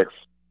aspects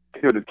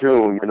to the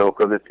tune,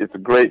 because it's a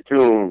great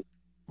tune.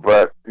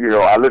 But,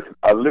 I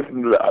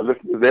listened to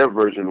their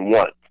version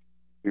once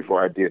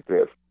before I did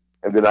this.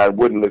 And then I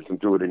wouldn't listen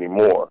to it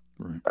anymore.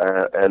 Right.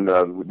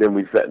 Then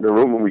we sat in the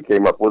room and we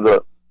came up with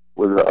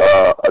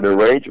an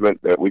arrangement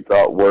that we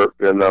thought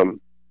worked. And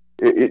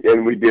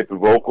we did the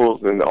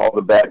vocals and all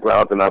the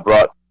backgrounds. And I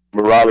brought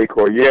Murali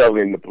Coryell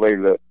in to play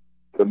the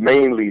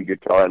main lead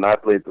guitar, and I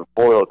played the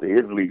foil to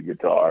his lead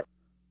guitar.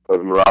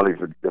 Because Murali's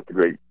just a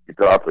great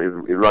guitar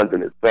player. He runs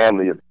in his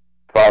family. His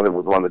father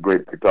was one of the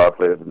greatest guitar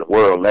players in the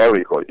world,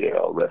 Larry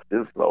Coryell, rest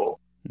his soul.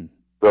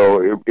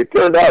 So it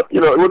turned out,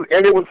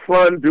 it was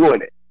fun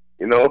doing it.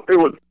 It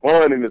was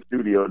fun in the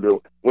studio.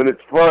 When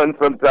it's fun,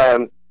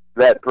 sometimes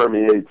that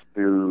permeates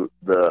to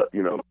the,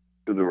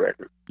 to the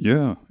record.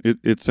 Yeah,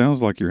 it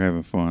sounds like you're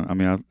having fun. I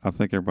mean, I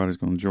think everybody's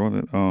going to enjoy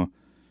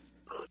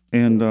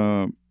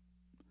that.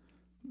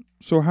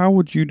 So how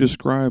would you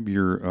describe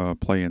your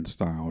playing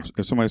style?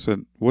 If somebody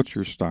said, "What's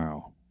your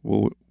style?"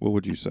 What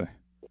would you say?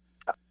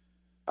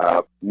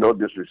 No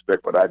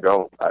disrespect, but I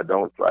don't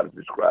try to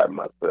describe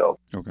myself.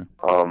 Okay.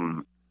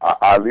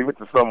 I leave it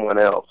to someone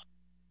else.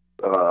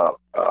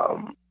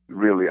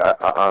 Really, I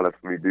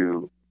honestly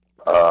do.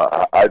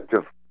 I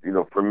just,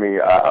 for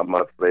me, I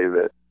must say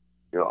that,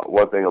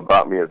 one thing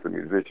about me as a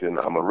musician,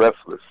 I'm a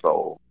restless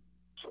soul.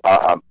 So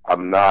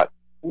I'm not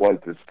one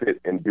to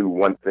sit and do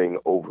one thing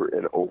over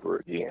and over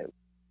again,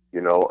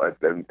 and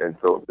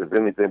so if there's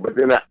anything, but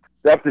then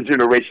that's the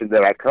generation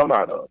that I come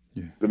out of.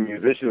 Yeah. The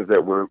musicians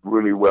that were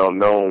really well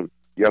known,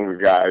 younger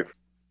guys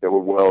that were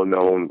well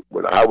known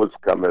when I was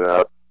coming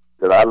up,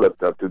 that I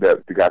looked up to,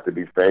 that got to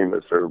be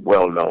famous or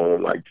well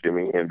known, like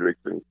Jimi Hendrix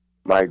and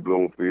Mike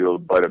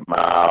Bloomfield, Buddy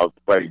Miles,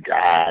 Buddy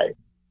Guy,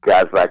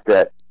 guys like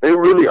that. They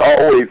really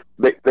always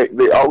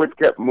they always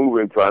kept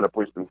moving, trying to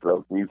push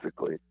themselves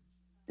musically,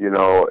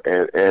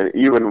 and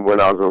even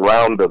when I was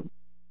around them,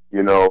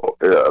 it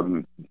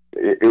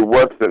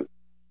wasn't,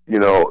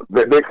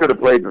 they could have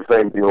played the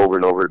same thing over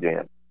and over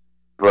again,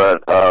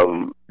 but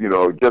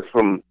just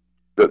from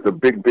the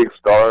big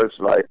stars,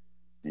 like,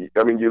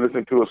 I mean, you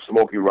listen to a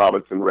Smokey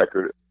Robinson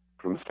record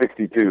from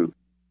 '62,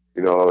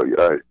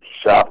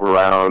 Shop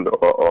Around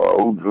or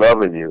Who's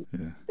Loving You,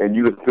 yeah. And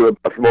you listen to a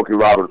Smokey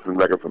Robinson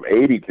record from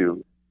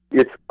 '82,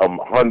 it's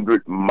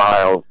 100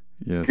 miles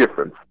Yes.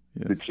 difference.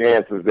 Yes. The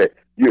chances that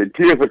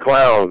Tears of a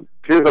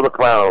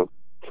Clown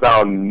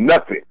sound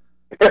nothing.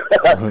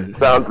 Right.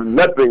 Sounds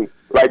nothing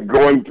like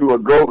going to a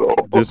go-go.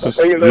 This is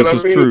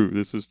true.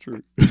 This is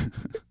true.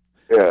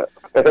 Yeah,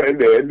 and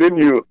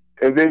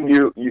then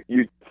you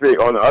say,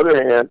 on the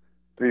other hand,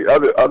 the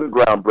other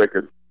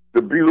groundbreakers,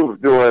 the Beatles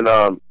doing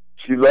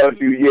 "She Loves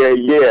You, Yeah,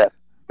 Yeah,"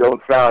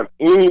 don't sound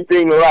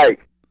anything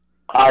like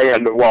 "I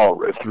Am the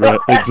Walrus." Right.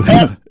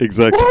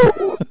 Exactly.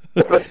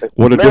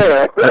 What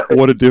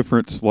a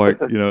difference! Like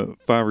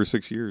 5 or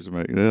 6 years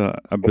make. Yeah,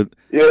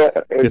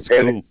 it's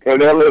cool.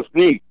 And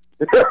LSD.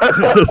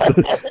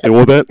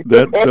 Well, that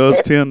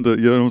does tend to,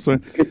 you know what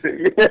I'm saying?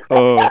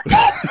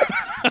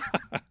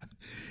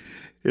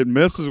 It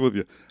messes with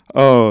you.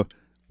 Well,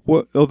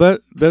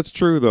 that's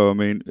true though. I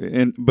mean,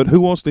 but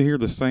who wants to hear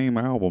the same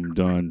album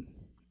done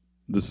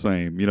the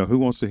same. You know, who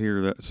wants to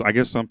hear that? So I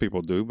guess some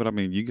people do, but I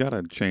mean, you got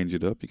to change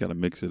it up. You got to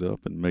mix it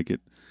up and make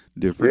it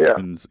different, Yeah.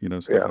 and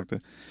stuff like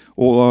that.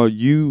 Well,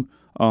 you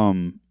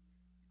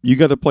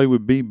got to play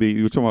with BB.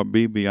 You were talking about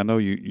BB. I know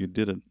you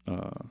did it.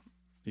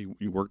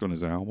 You worked on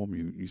his album.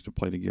 You used to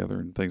play together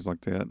and things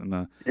like that. And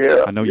I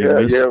know you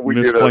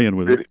miss playing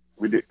with him.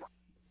 We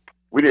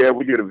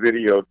did a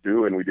video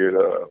too, and we did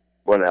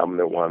one album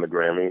that won the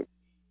Grammy,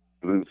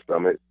 Blues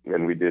Summit,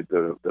 and we did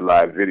the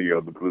live video,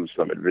 the Blues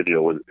Summit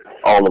video with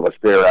all of us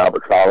there,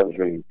 Albert Collins,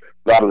 and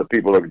a lot of the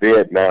people are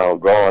dead now,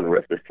 gone,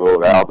 rest in peace,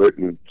 Albert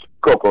and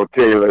Coco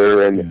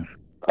Taylor and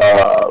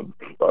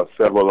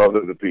several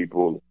other the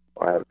people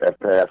have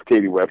passed.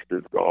 Katie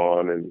Webster's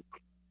gone, and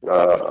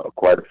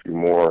quite a few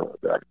more.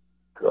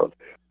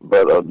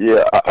 But I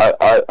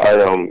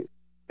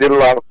did a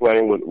lot of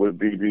playing with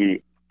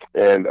BB,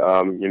 and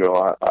I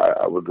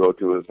would go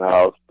to his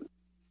house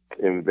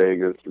in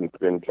Vegas and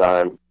spend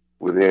time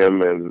with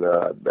him, and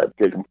that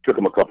took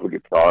him a couple of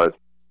guitars.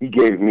 He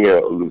gave me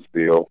a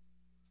Lucille,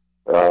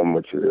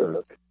 which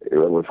it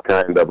was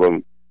kind of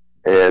him,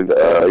 and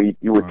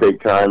he would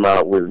take time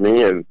out with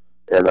me, and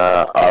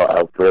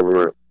I'll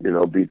forever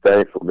be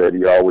thankful that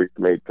he always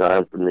made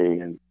time for me,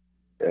 and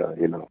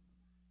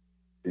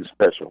he's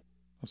special.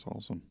 That's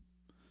awesome.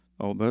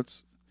 Oh,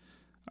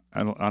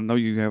 I know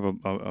you have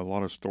a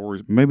lot of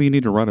stories. Maybe you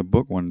need to write a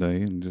book one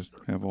day and just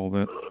have all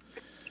that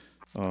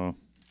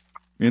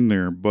in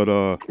there. But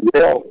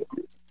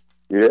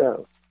yeah.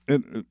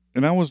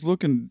 And I was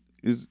looking.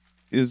 Is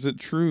it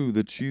true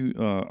that you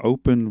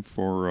opened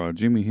for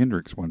Jimi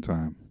Hendrix one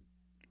time?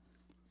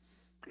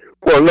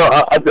 Well, no,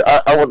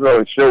 I wasn't on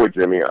the show with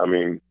Jimmy. I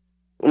mean,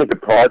 I went to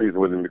parties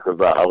with him because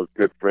I was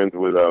good friends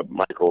with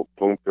Michael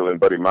Bloomfield and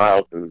Buddy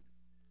Miles, and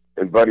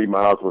Buddy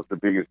Miles was the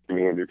biggest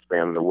Jimi Hendrix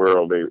fan in the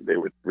world. They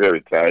were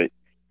very tight,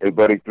 and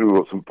Buddy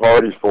threw some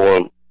parties for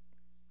him.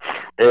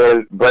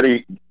 And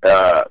Buddy,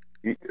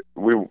 it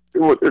was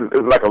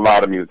like a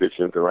lot of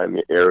musicians around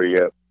the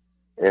area,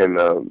 and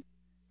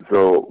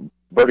so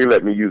Buddy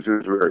let me use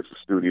his rehearsal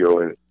studio,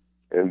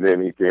 and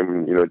then he came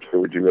and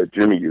would you let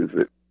Jimmy use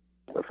it?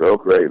 I said, oh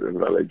great,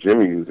 and I let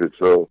Jimmy use it.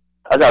 So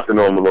I got to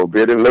know him a little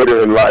bit, and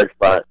later in life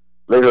I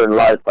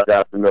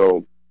got to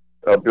know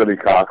Billy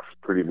Cox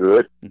pretty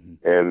good,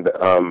 and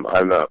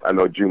I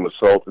know Juma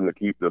Sultan, to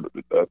keep the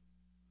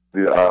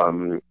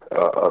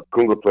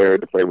conga player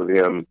to play with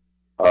him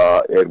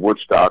at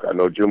Woodstock. I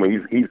know Juma.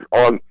 He's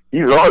playing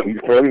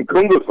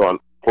congas on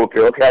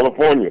Hotel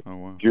California. Oh,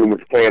 wow.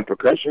 Juma's playing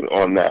percussion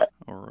on that.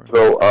 All right.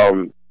 So I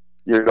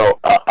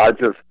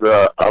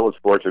was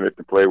fortunate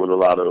to play with a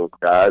lot of those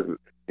guys.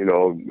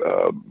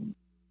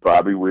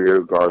 Bobby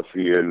Weir,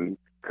 Garcia, and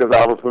because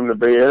I was from the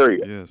Bay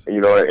Area. Yes.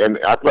 And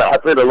I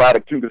played a lot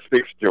of 2 to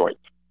 6 joints.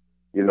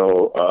 2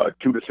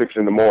 to 6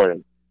 in the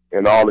morning,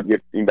 and all to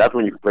get. That's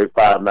when you can play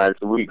 5 nights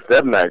a week,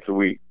 7 nights a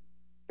week.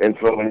 And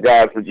so when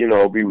guys would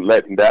be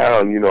letting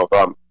down, if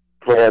I'm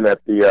playing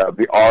at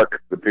the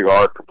Arc, the big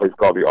Arc, a place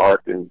called the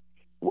Arc in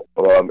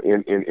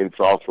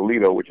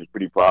Sausalito, which is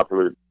pretty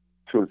popular,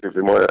 2 to 6 in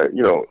the morning.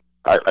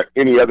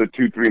 Any other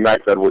 2-3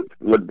 nights I would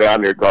look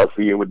down there,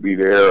 Garcia would be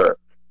there,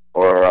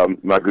 or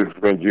my good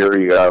friend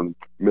Jerry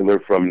Miller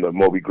from the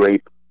Moby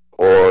Grape,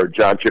 or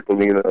John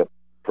Cipollina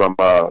from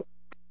the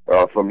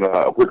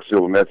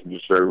Quicksilver Messenger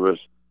Service,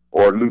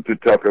 or Luther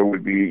Tucker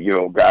would be,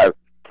 guys.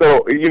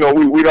 So,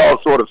 we'd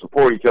all sort of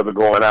support each other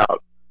going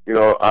out.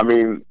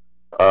 The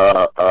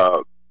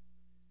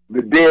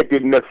Dead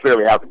didn't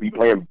necessarily have to be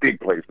playing big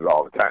places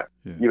all the time.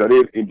 Yeah.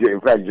 In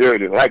fact, Jerry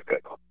didn't like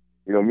that.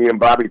 Me and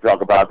Bobby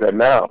talk about that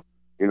now.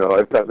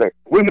 It's not like,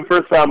 when the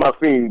first time I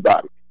seen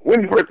Bobby?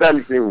 When the first time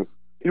you seen him?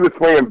 He was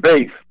playing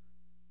bass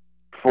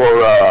for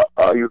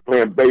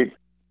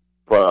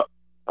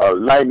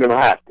Lightning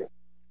Haskins.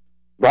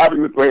 Bobby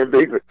was playing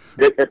bass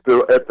at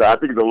the I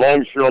think the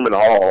Longshoreman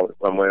Hall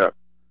somewhere,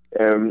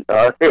 and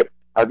I think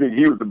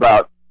he was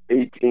about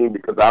 18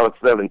 because I was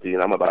 17.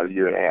 I'm about a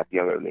year and a half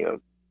younger than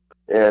him.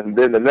 And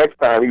then the next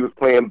time he was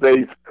playing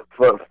bass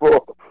for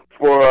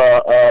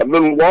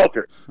Little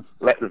Walter.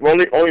 Like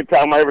the only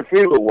time I ever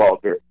seen Little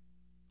Walter.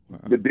 Wow.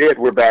 The Dead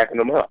were backing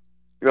him up.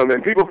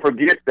 And people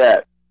forget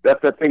that.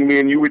 That's that thing me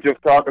and you were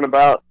just talking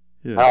about.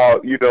 Yeah. How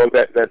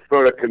that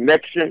sort of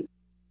connection.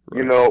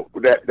 Right.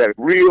 That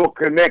real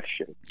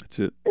connection. That's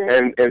it.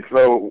 And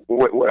so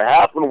what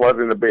happened was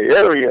in the Bay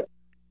Area,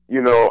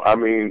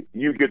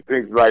 you get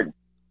things like,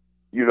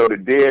 the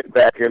Dead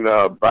back in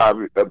Bo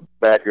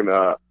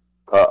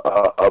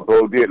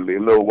Diddley,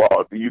 Lil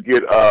Walter. You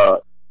get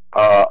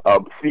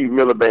Steve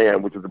Miller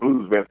Band, which is the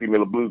blues band, Steve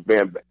Miller Blues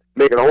Band,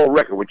 making a whole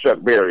record with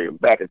Chuck Berry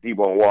back at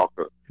T-Bone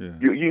Walker. Yeah.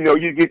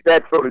 You get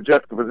that sort of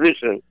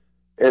juxtaposition.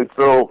 And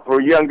so for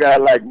a young guy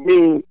like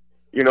me,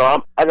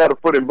 I got a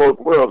foot in both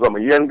worlds. I'm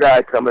a young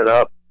guy coming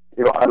up.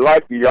 I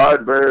like the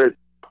Yardbirds.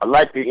 I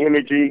like the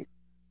energy,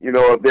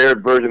 of their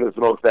version of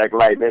Smokestack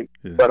Lightning.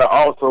 Yeah. But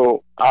I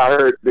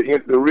heard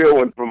the real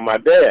one from my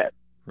dad,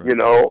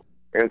 right.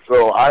 And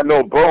so I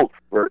know both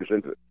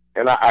versions,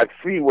 and I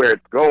see where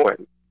it's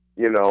going.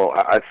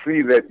 I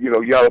see that,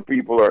 young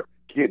people are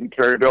getting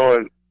turned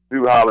on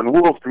through Howlin'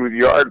 Wolf, through the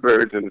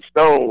Yardbirds and the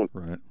Stones,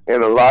 Right.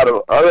 and a lot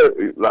of other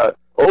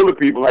older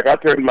people. Like I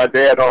turned my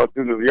dad on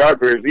to the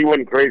Yardbirds. He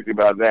wasn't crazy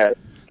about that,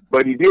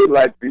 but he did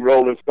like the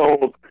Rolling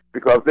Stones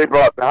because they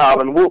brought the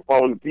Howlin' Wolf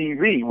on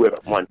TV with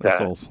them one time.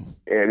 That's awesome.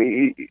 And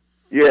he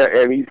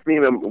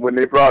seen them when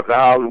they brought the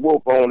Howlin'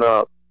 Wolf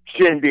on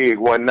Shindig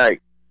one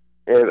night.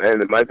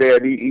 And my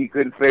dad, he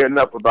couldn't say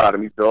enough about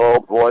him. He said, "Oh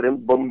boy,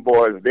 them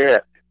boys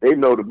there, they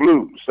know the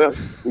blues." Huh?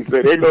 He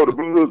said, "They know the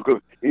blues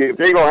because if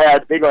they gonna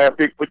have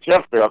Bigfoot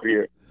Chester up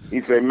here."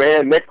 He said,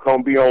 "Man, next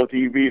gonna be on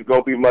TV is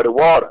gonna be Muddy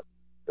Water."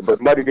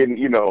 But Muddy didn't,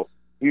 he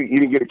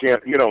didn't get a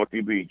chance to get on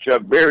TV.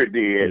 Chuck Berry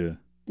did,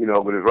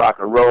 with his rock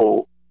and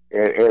roll,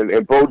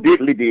 and Bo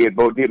Diddley did.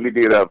 Bo Diddley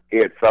did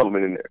Ed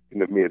Sullivan in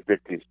the mid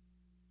 '50s.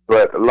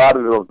 But a lot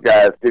of those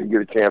guys didn't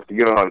get a chance to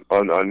get on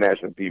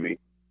national TV.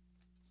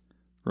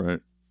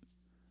 Right.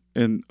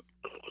 And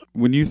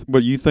when you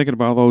thinking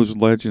about those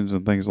legends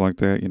and things like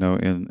that,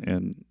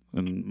 and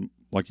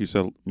like you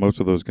said, most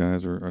of those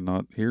guys are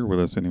not here with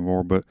us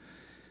anymore. But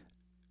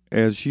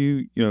as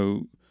you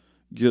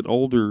get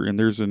older and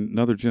there's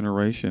another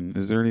generation,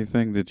 is there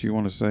anything that you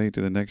want to say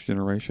to the next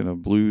generation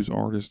of blues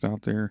artists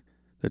out there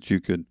that you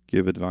could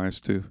give advice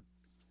to?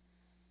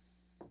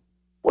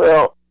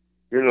 Well,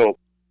 I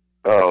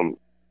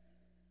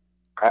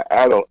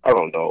don't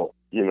know.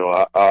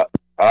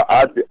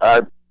 I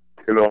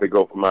can only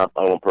go from my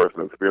own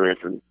personal experience,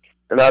 and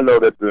I know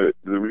that the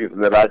reason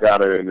that I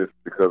got in this is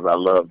because I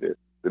loved it,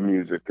 the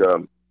music,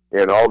 and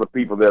all the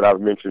people that I've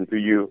mentioned to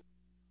you,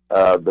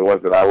 the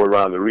ones that I were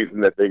around, the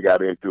reason that they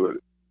got into it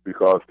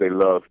because they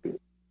loved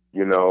it,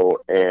 and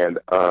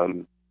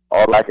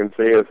all I can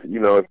say is,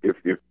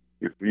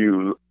 if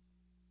you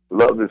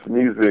love this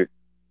music,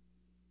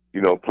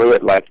 play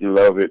it like you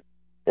love it,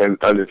 and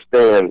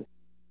understand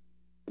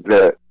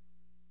that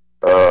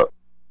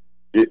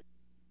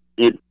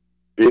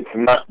it's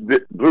not,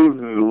 blues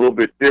is a little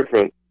bit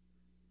different.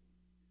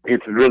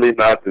 It's really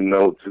not the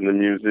notes in the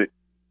music.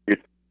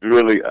 It's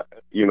really,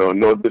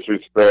 no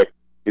disrespect,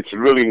 it's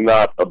really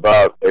not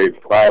about a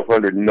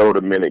 500 note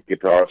a minute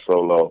guitar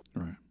solo.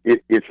 Right.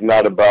 It's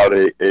not about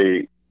a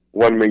 $1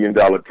 million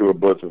tour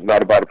bus. It's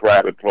not about a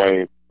private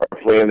plane or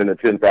playing in a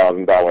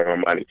 $10,000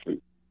 Armani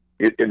suite.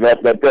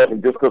 That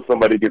doesn't, just because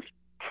somebody gets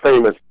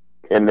famous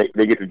and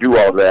they get to do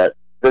all that,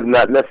 does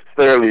not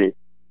necessarily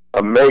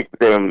make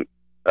them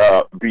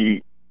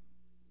be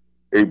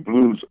a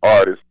blues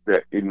artist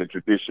that in the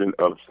tradition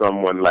of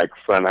someone like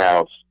Son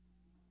House,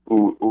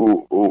 who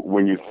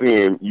when you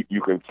see him,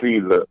 you can see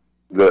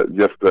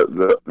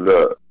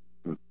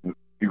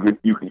you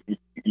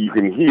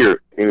can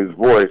hear in his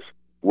voice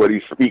what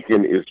he's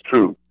speaking is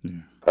true.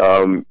 Yeah.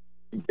 And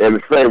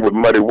the same with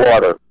Muddy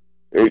Water,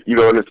 and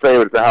the same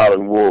with the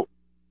Howlin' Wolf,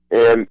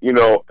 and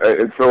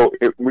and so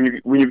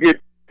when you get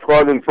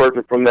further and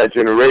further from that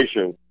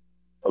generation,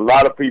 a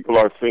lot of people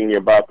are singing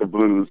about the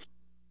blues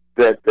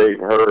that they've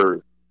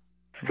heard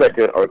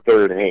second or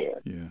third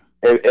hand. Yeah.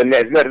 And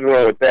there's nothing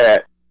wrong with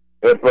that.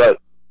 But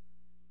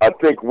I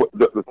think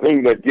the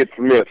thing that gets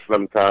missed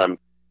sometimes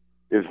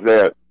is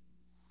that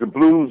the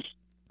blues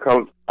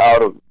comes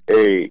out of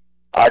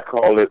I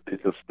call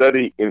it's a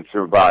study in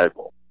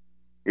survival.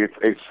 It's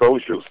a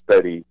social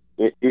study.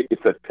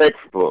 It's a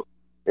textbook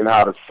in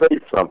how to say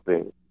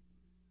something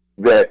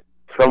that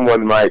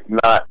someone might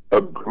not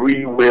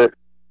agree with,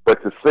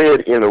 but to say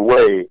it in a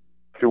way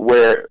to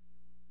where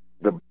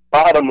the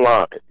bottom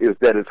line is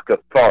that it's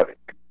cathartic.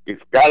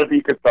 It's got to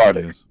be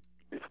cathartic. Yes.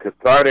 It's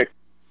cathartic,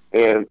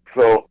 and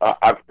so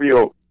I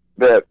feel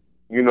that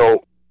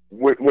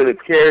when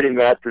it's carried in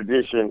that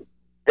tradition,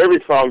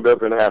 every song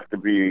doesn't have to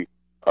be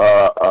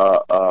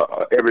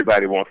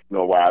everybody wants to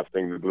know why I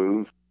sing the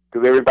blues,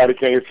 because everybody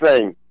can't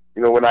sing.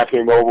 When I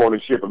came over on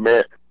the ship,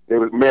 there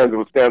was men that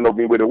would stand over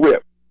me with a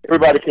whip.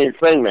 Everybody can't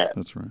sing that.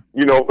 That's right.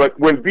 But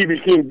when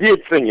B.B. King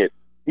did sing it,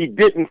 he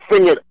didn't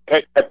sing it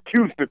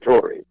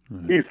accusatory.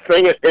 Right. He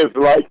sang it as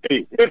like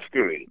a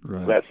history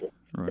lesson.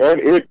 Right. And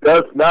it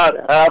does not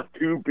have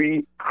to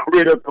be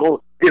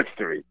critical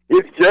history.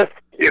 It's just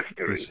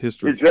history. It's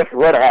history. It's just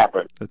what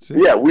happened. That's it.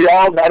 Yeah, we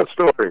all got a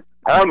story.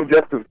 I'm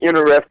just as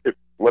interested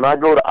when I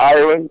go to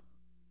Ireland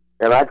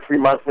and I see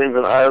my friends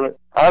in Ireland.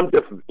 I'm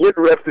just as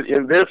interested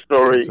in their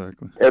story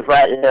as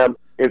I am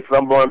in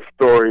someone's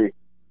story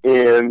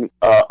in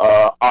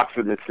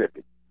Oxford,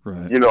 Mississippi.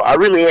 Right. I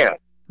really am.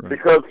 Right.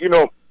 Because,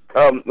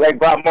 like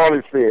Bob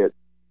Marley said,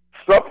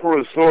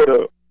 sufferers sort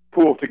of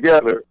pull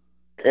together.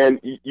 And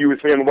you were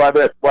saying why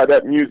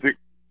that music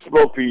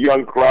spoke to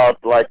young crowds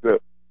like the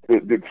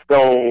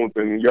Stones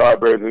and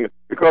Yardbirds. And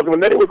because when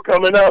they was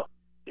coming up,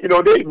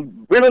 they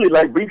really,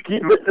 like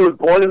Keith Richards was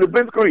born in the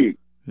Blitzkrieg.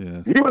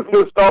 Yes. He was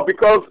pissed off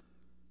because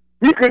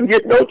he couldn't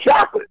get no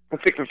chocolate for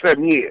 6 or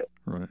 7 years.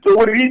 Right. So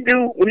what did he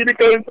do when he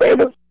became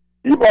famous?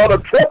 He bought a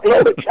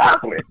truckload of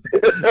chocolate.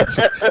 That's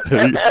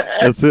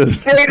it.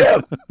 Straight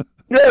up.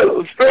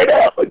 Yeah, straight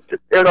up.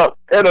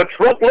 And a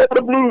truckload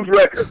of blues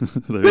records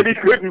that he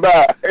couldn't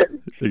buy.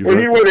 Exactly. And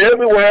he went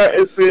everywhere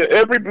and said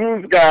every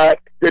blues guy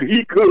that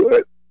he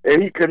could,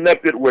 and he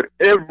connected with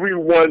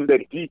everyone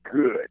that he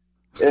could.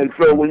 And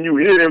so when you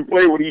hear him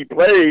play what he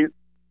plays,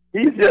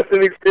 he's just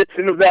an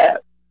extension of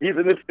that. He's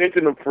an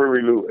extension of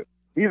Furry Lewis.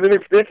 He's an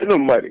extension of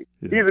Muddy.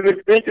 Yeah. He's an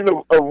extension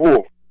of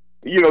Wolf.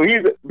 You know,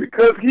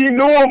 because he knew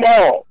them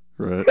all.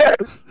 Right.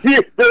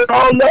 They're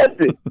all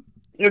nothing.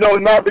 You know,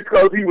 not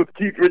because he was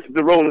Keith Richards,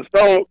 the Rolling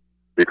Stones,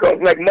 because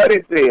like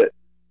Muddy said,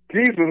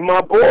 Keith was my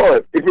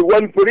boy. If it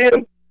wasn't for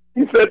him,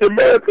 he said the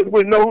Americans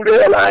wouldn't know who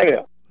the hell I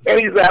am. And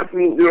he's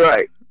absolutely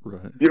right.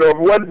 Right. You know, if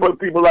it wasn't for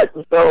people like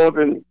the Stones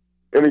and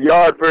the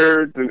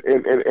Yardbirds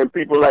and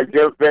people like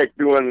Jeff Beck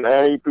doing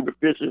I Ain't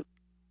Superstitious,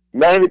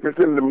 90%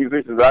 of the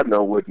musicians I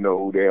know wouldn't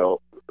know who the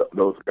hell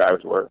those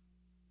guys were.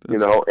 You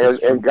know,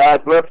 and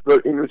God bless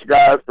the English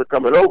guys for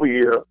coming over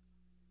here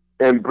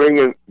and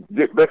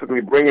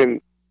basically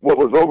bringing what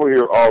was over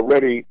here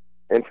already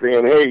and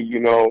saying, hey, you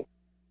know,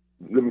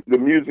 the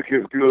music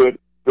is good,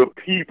 the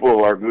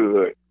people are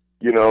good,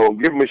 you know,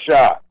 give them a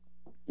shot,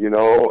 you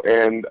know,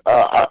 and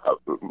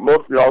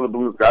mostly all the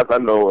blues guys I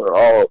know are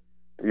all,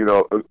 you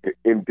know,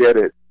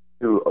 indebted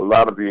to a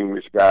lot of the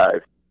English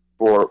guys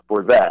for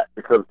that,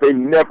 because they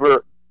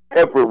never,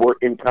 ever were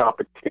in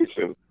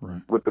competition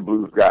with the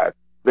blues guys.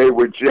 They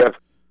were just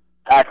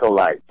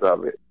acolytes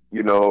of it.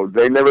 You know,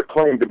 they never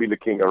claimed to be the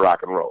king of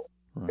rock and roll,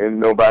 and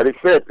nobody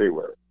said they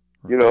were.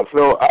 You know,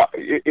 so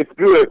it's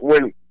good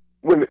when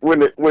the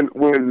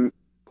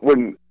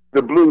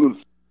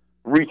blues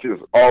reaches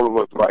all of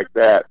us like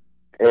that,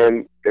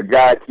 and the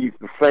guy keeps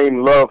the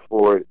same love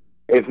for it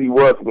as he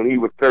was when he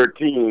was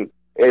 13,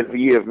 as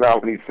he is now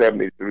when he's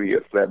 73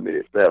 or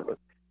 77,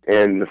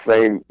 and the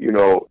same, you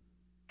know,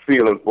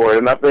 feeling for it.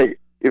 And I think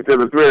if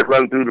there's a thread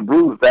running through the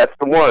blues, that's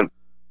the one.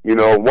 You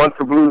know, once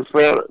a blues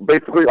fan,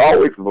 basically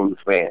always a blues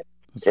fan.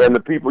 And the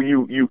people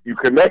you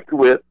connect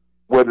with,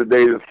 whether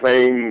they're the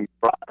same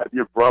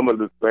you're from or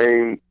the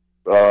same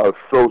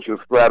social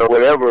strata or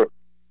whatever,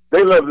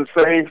 they love the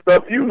same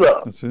stuff you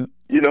love. That's it.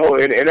 You know,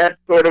 and that's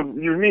sort of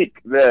unique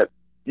that,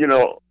 you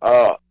know,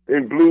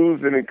 in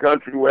blues and in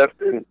country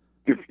western,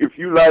 if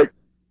you like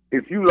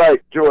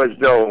George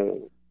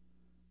Jones,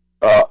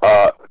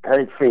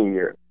 Hank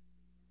Sr.,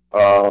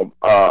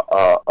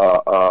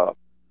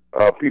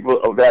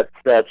 people of that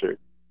stature,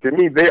 to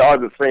me, they are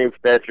the same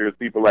stature as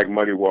people like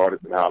Muddy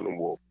Waters and Howlin'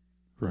 Wolf,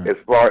 as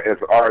far as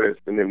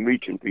artists and then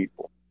reaching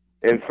people.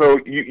 And so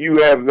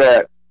you have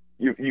that.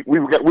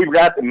 We've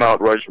got the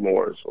Mount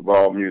Rushmores of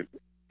all music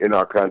in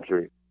our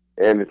country,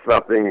 and it's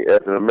something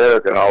as an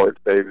American I always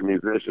say to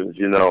musicians,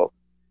 you know,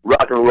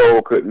 rock and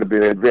roll couldn't have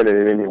been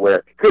invented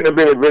anywhere. Couldn't have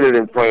been invented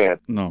in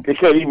France. No, they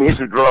can't even hit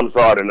the drums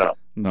hard enough.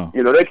 No,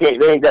 you know, they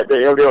ain't got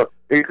the.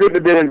 It couldn't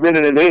have been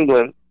invented in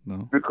England.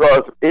 No.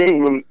 Because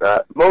England,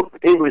 most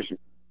English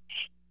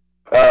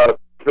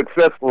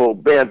successful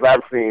bands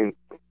I've seen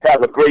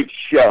have a great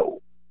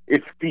show.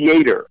 It's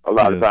theater a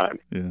lot of times.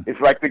 Yeah. It's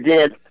like the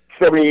Gant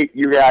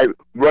 78-year guy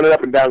running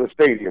up and down the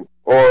stadium,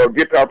 or a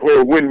guitar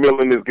player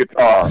windmilling his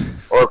guitar,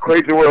 or a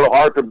Crazy World of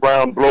Arthur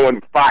Brown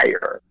blowing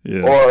fire,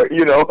 or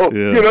you know what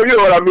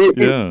I mean.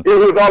 Yeah.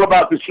 It was all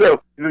about the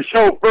show. The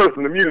show first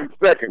and the music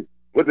second.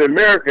 With the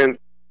Americans,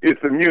 it's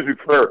the music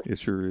first. It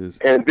sure is.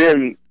 And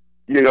then,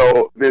 you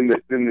know, then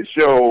the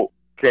show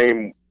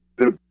came,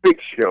 the big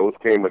shows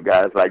came with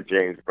guys like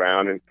James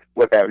Brown and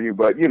what have you.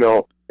 But, you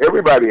know,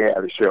 everybody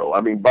had a show.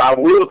 I mean, Bob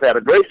Wills had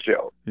a great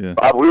show. Yeah.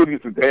 Bob Wills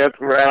used to dance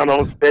around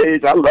on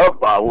stage. I love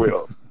Bob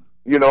Wills.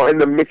 You know,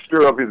 and the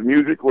mixture of his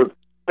music was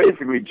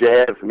basically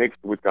jazz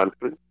mixed with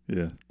country.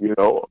 Yeah. You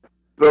know,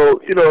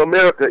 so, you know,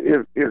 America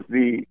is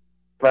the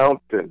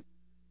fountain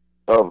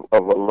of a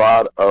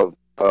lot of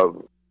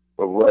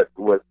what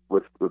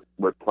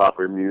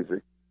proper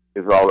music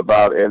is all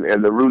about,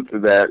 and the roots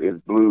of that is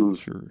blues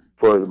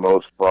for the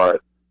most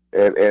part,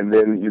 and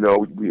then, you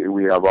know,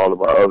 we have all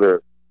of our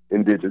other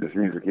indigenous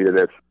music here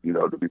that's, you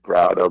know, to be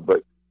proud of,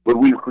 but what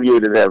we've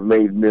created have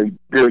made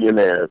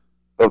billionaires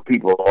of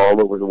people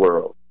all over the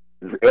world,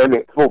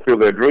 and fulfill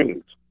their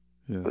dreams.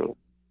 Yeah. So.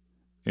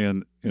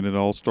 And it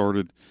all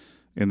started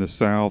in the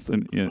South,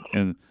 and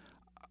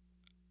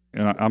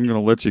I'm going to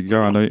let you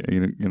go. I know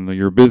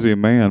you're a busy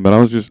man, but I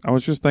was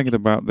just thinking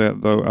about that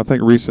though. I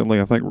think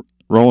recently,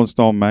 Rolling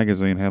Stone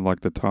magazine had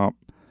like the top,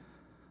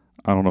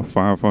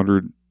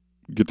 500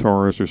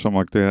 guitarists or something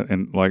like that,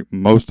 and like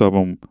most of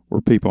them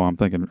were people I'm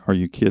thinking, are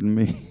you kidding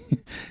me?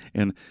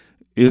 And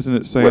isn't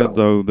it sad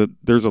though that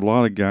there's a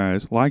lot of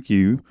guys like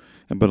you,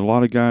 but a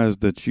lot of guys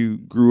that you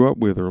grew up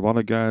with, or a lot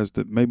of guys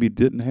that maybe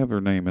didn't have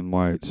their name in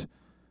lights,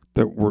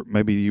 that were,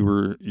 maybe you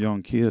were a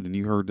young kid and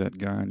you heard that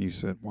guy and you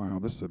said, wow,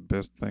 this is the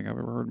best thing I've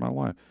ever heard in my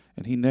life,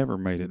 and he never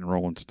made it in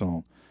Rolling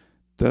Stone.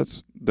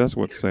 That's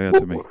what's sad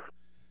to me.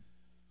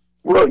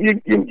 Well,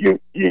 you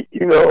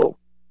know,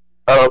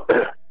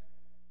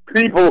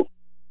 people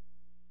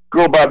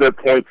go by their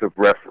points of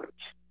reference,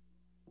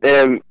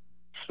 and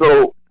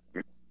so,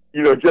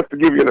 you know, just to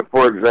give you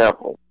for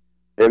example,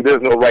 and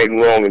there's no right and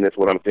wrong in this,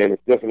 what I'm saying,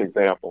 it's just an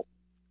example.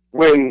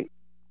 When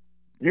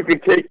you can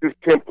take this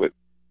template,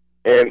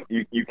 and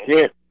you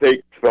can't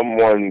take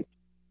someone's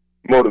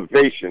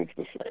motivations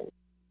the same,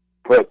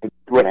 but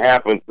what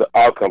happens, the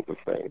outcome's the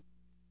same.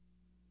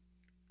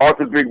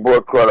 Arthur Big Boy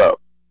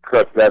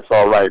cuts That's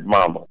All Right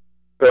Mama.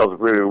 Sells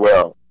really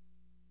well.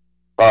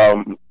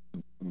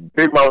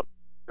 Big Mama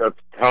cuts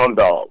Hound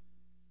Dog.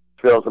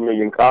 Sells 1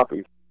 million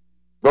copies.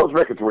 Those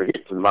records were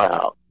hits in my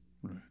house.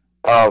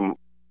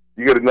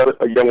 You get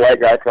a young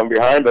white guy come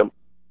behind them,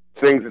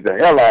 sings the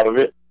hell out of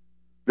it.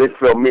 They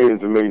sell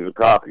millions and millions of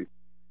copies.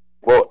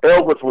 Well,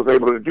 Elvis was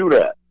able to do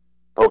that.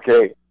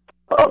 Okay,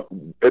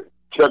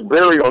 Chuck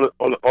Berry on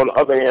the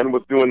other hand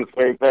was doing the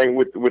same thing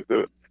with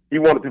the. He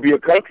wanted to be a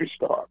country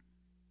star.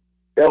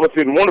 Elvis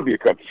didn't want to be a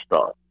country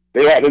star.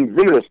 They had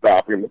invented a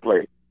style for him to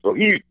play. So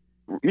he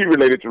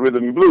related to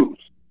rhythm and blues,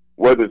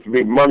 whether it's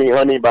Big Money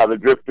Honey by the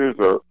Drifters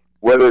or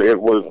whether it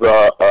was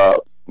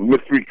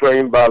Mystery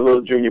Train by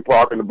Little Junior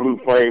Parker and the Blue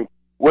Flame,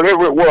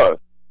 whatever it was.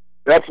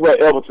 That's where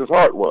Elvis's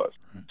heart was.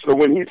 So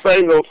when he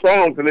sang those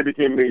songs and they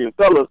became million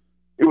sellers,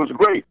 it was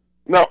great.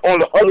 Now, on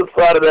the other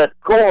side of that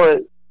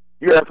coin,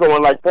 you have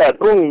someone like Pat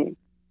Boone,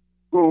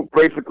 who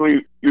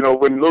basically,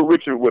 when Little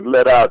Richard would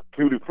let out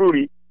Tutti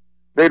Frutti,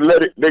 they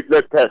let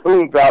Pat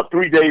Boone's out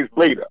 3 days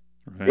later,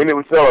 and it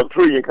would sell 1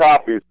 trillion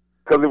copies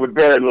because it was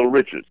better than Little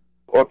Richard's.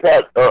 Or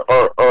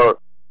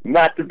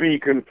not to be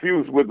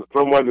confused with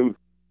someone who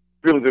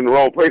feels in the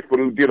wrong place, but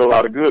who did a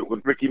lot of good,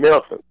 was Ricky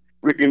Nelson.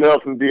 Ricky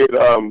Nelson did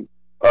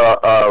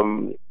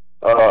I'm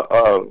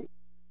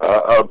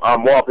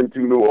Walking to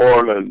New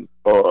Orleans,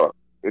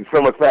 in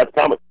Summer Fat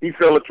Thomas. He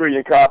sold 1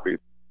 trillion copies.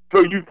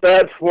 So you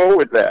fast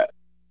forward that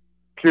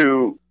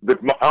to the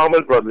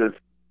Allman Brothers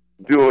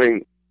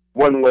doing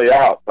One Way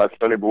Out by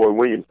Sonny Boy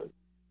Williamson.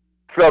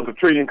 Sells 1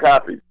 trillion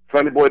copies.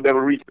 Sonny Boy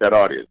never reached that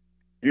audience.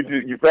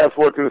 You fast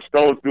forward to the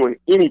Stones doing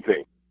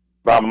Anything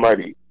by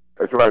Muddy.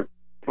 That's right.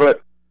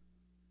 But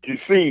you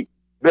see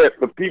that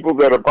the people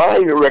that are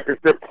buying the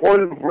records, their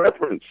point of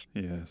reference.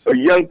 Yes. A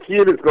young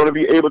kid is going to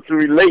be able to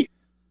relate.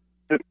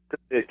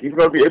 He's going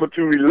to be able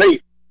to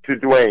relate to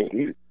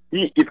Dwayne.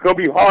 It's going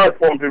to be hard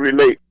for him to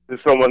relate to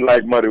someone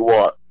like Muddy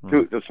Waters,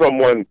 to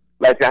someone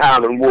like the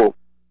Howlin' Wolf.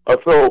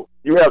 So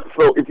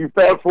if you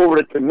fast forward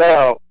it to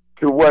now,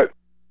 to what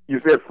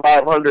you said,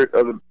 500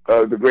 of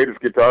the greatest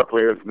guitar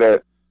players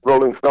that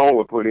Rolling Stone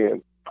would put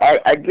in,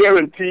 I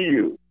guarantee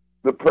you,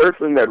 the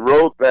person that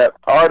wrote that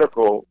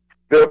article,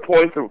 their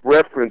points of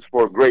reference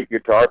for a great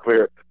guitar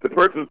player, the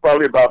person's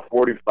probably about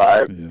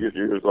 45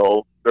 years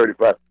old,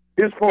 35.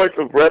 His points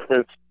of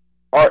reference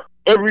are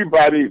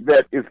everybody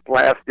that is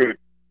plastered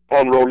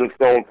on Rolling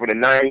Stone for the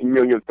 9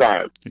 millionth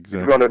time. Exactly.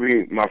 It's going to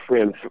be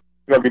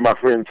my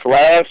friend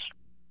Slash.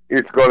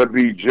 It's going to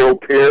be Joe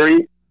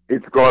Perry.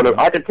 It's going to,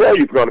 I can tell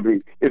you it's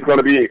going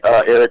to be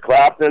Eric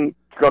Clapton.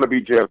 It's going to be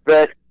Jeff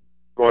Beck.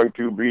 It's going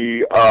to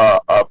be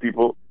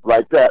people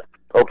like that.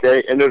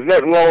 Okay? And there's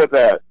nothing wrong with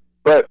that.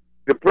 But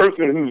the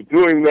person who's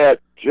doing that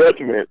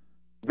judgment,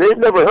 they've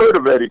never heard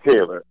of Eddie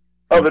Taylor,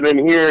 other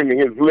than hearing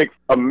his licks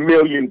 1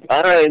 million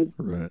times.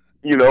 Right.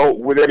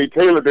 With Eddie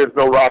Taylor, there's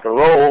no rock and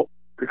roll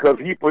because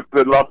he put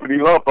the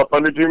lumpity lump up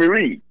under Jimmy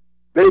Reed.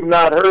 They've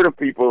not heard of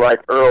people like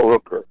Earl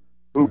Hooker,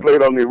 who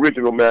played on the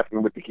original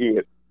Messing with the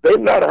Kids. They've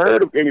not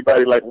heard of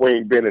anybody like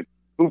Wayne Bennett,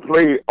 who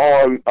played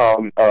on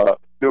the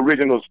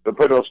original,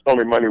 played on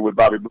Stormy Money with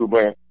Bobby Blue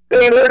Bland.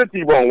 They ain't heard of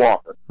T-Bone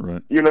Walker.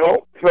 Right.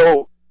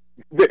 So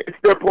it's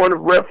their point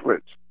of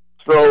reference.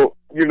 So,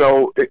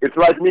 it's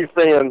like me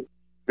saying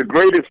the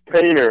greatest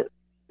painter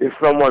is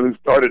someone who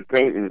started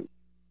painting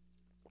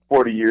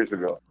 40 years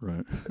ago.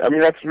 Right. I mean,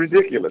 that's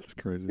ridiculous. That's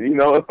crazy.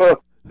 But,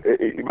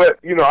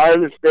 I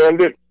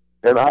understand it,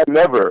 and I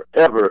never,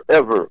 ever,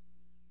 ever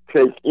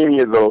take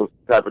any of those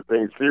type of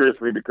things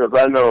seriously because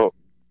I know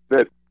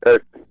that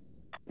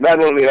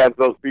not only have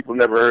those people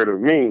never heard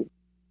of me,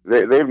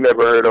 they've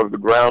never heard of the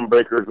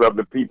groundbreakers, of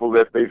the people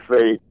that they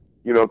say,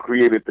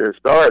 created their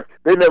stars.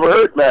 They never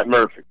heard Matt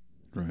Murphy.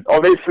 Right.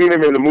 Oh, they've seen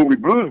him in the movie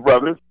Blues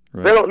Brothers.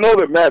 Right. They don't know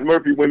that Matt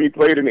Murphy, when he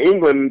played in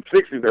England in the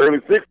 60s, early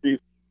 60s,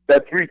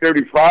 that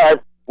 335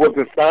 was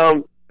the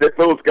sound that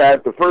those guys,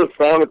 the first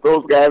sound that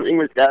those guys,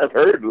 English guys,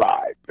 heard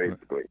live,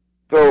 basically. Right.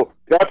 So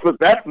that's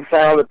the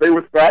sound that they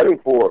were striving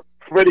for.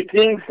 Freddie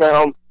King's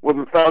sound was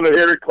the sound that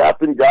Eric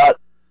Clapton got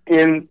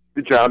in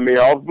the John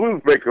Mayall's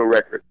Bluesbreaker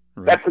record.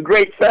 Right. That's a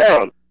great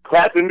sound.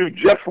 Clapton knew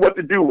just what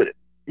to do with it.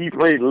 He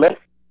played less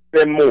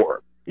than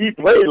more. He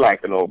played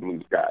like an old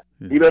blues guy.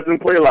 Yeah. He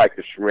doesn't play like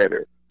a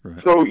shredder.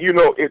 Right. So, and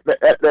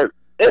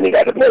he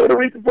got to play with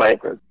Aretha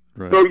Franklin.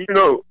 Right.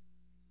 So,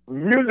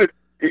 music,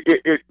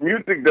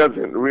 music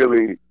doesn't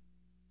really,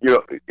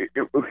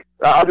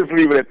 I'll just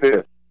leave it at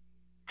this.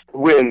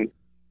 When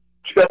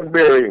Chuck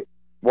Berry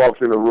walks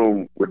in a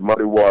room with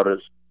Muddy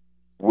Waters,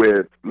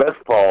 with Les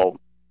Paul,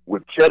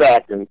 with Chet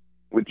Atkins,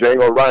 with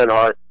Django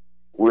Reinhardt,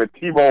 with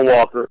T-Bone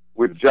Walker,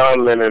 with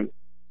John Lennon,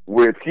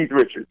 with Keith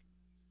Richards,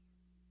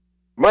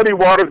 Muddy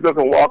Waters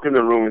doesn't walk in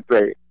the room and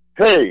say,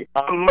 "Hey,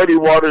 I'm Muddy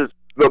Waters,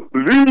 the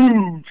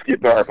blues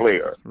guitar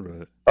player."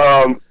 Right.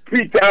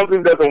 Pete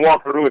Townsend doesn't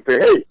walk in the room and say,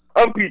 "Hey,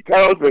 I'm Pete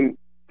Townsend,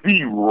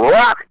 the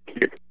rock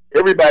kid."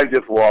 Everybody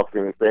just walks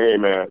in and say, "Hey,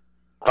 man,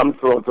 I'm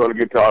so-and-so, the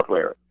guitar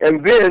player."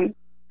 And then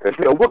they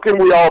say, "What can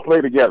we all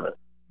play together?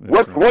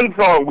 What's one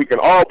song we can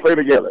all play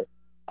together?"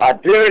 I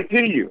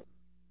guarantee you,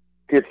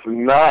 it's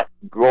not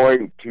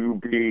going to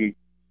be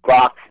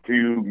Fox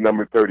 2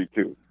 number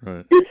 32.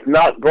 Right. It's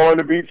not going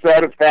to be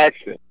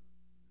Satisfaction.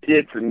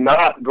 It's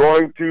not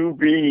going to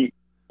be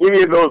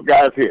any of those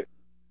guys' hits.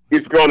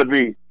 It's going to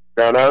be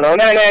it's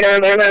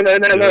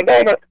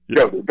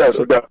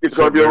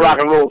going to be a rock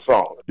and roll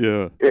song.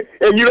 Yeah.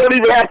 And you don't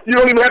even have to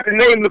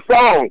name the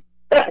song.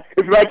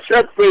 It's like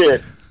Chuck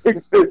said.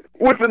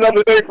 What's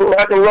another name for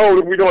rock and roll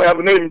if we don't have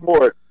a name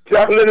for it?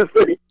 Chuck Leonard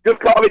said, just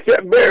call it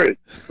Chuck Berry.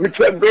 When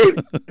Chuck Berry,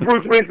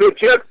 Bruce Springsteen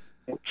said,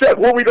 Chuck,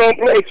 what we gonna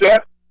play,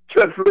 Chuck?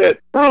 Chuck said,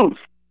 Bruce,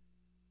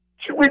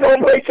 we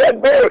gonna play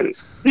Chuck Berry.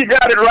 He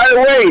got it right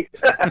away.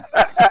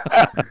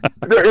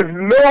 There is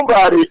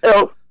nobody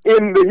else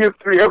in the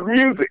history of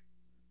music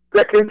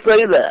that can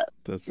say that.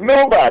 That's right.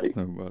 Nobody.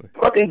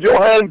 Fucking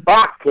Johann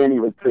Bach can't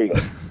even sing.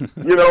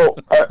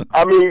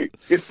 I mean,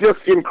 it's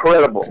just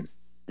incredible.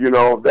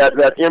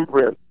 That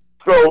imprint.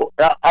 So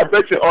I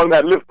bet you on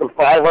that list of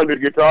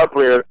 500 guitar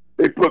players,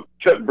 they put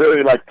Chuck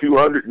Berry like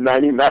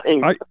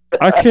 299.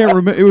 I can't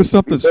remember. It was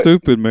something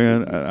stupid,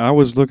 man. I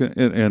was looking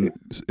and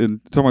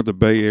talking about the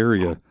Bay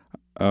Area.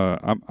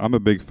 I'm a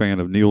big fan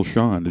of Neil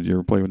Schon. Did you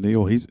ever play with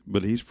Neil? He's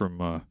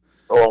from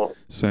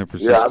San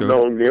Francisco. Yeah, I've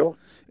known Neil.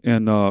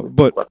 And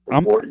but I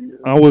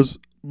was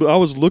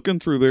looking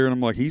through there, and I'm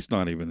like, he's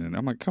not even in.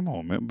 I'm like, come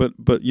on, man.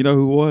 But you know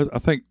who was? I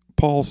think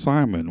Paul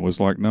Simon was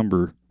like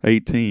number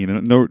 18,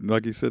 and no,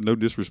 like you said, no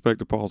disrespect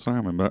to Paul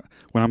Simon, but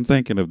when I'm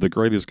thinking of the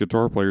greatest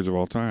guitar players of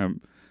all time,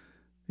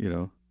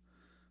 Paul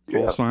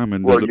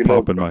Simon doesn't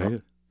pop in my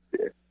head.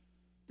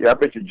 Yeah, I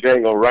bet you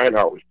Django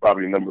Reinhardt was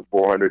probably number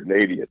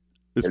 480th.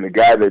 And the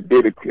guy that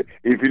did it,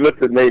 if you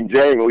look at the name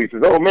Django, he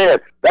says, "Oh man,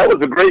 that was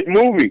a great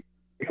movie."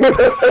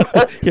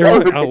 Yeah,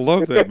 I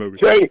love that movie.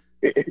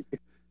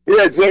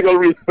 Yeah, Django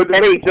Reese, but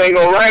that ain't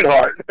Django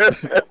Reinhardt.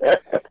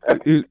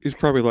 He's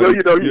probably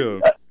like,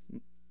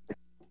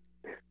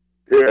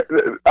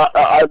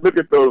 I look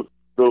at those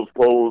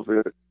polls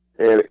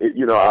and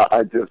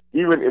I just,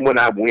 even when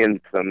I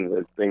win some of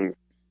the things,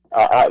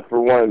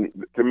 for one,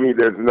 to me,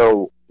 there's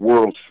no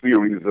World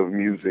Series of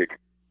music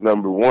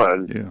number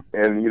one,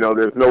 and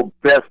there's no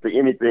best to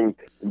anything.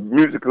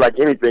 Music, like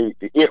anything,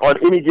 on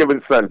any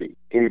given Sunday,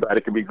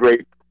 anybody can be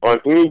great. On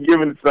any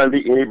given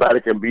Sunday, anybody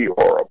can be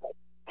horrible.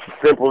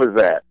 Simple as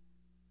that.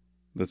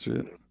 That's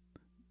it.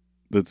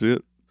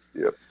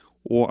 Yep.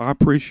 Well, I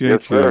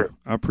appreciate you. Sir.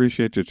 I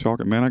appreciate you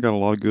talking, man. I got a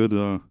lot of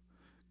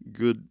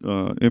good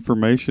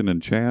information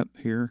and chat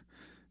here,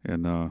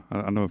 and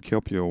I know I've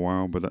kept you a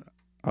while, but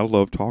I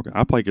love talking.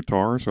 I play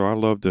guitar, so I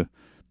love to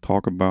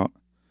talk about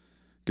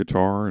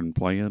guitar and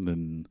playing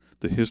and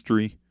the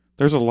history.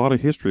 There's a lot of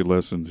history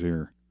lessons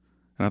here,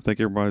 and I think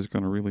everybody's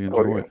going to really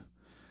enjoy it.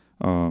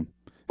 Well,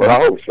 I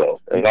hope so,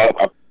 and I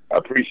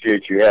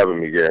appreciate you having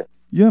me, Gary.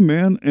 Yeah,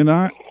 man, and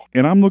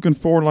I'm looking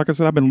forward. Like I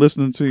said, I've been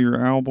listening to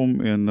your album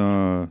and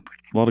a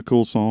lot of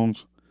cool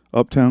songs,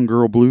 Uptown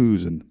Girl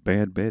Blues and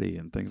Bad Betty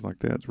and things like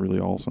that. It's really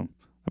awesome.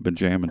 I've been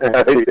jamming, and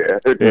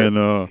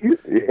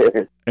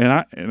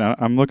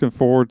I'm looking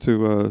forward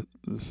to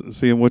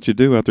seeing what you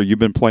do out there. You've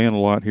been playing a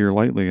lot here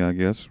lately, I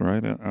guess,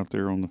 right out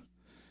there on the.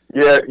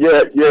 Yeah.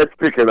 It's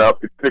picking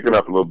up. It's picking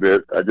up a little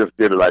bit. I just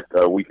did it like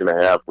a week and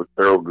a half with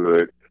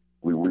Thorogood.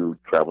 We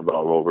traveled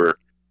all over,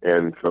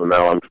 and so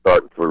now I'm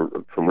starting for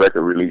some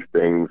record release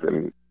things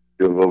and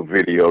do a little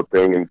video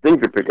thing, and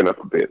things are picking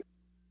up a bit.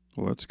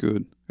 Well, that's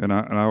good, and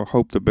I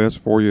hope the best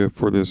for you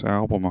for this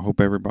album. I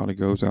hope everybody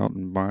goes out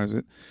and buys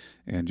it,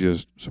 and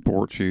just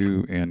supports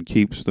you and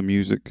keeps the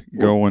music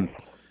going.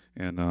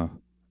 And I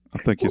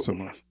thank you so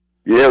much.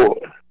 Yeah,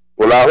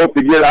 well, I hope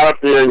to get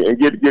out there and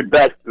get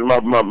back to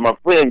my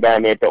friend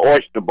down there at the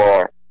Oyster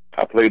Bar.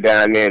 I play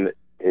down there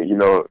in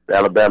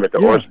Alabama at the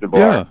Oyster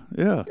Bar.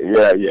 Yeah.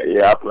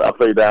 I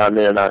play down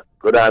there, and I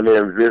go down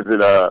there and visit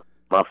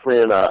my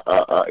friend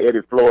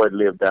Eddie Floyd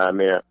lived down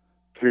there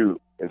too,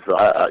 and so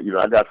I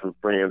got some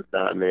friends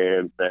down there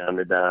and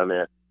family down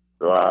there.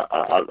 So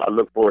I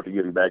look forward to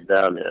getting back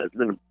down there. It's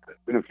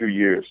been a few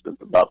years, since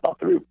about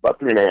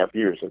 3.5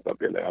 years since I've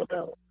been to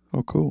Alabama.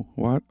 Oh, cool.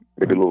 What?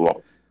 Maybe a little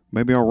long.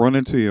 Maybe I'll run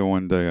into you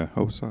one day. I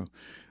hope so.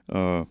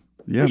 Yeah,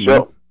 man.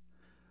 Sure.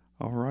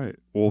 All right.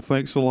 Well,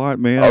 thanks a lot,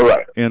 man. All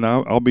right. And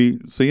I'll be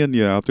seeing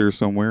you out there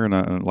somewhere.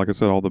 And like I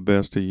said, all the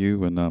best to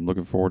you. And I'm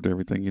looking forward to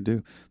everything you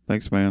do.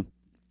 Thanks, man.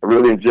 I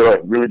really enjoy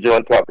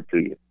talking to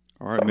you.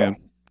 All right, man.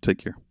 Take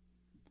care.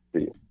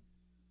 See you.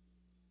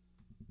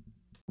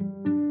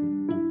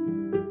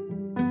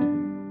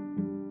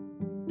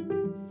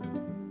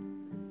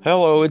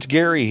 Hello, it's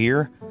Gary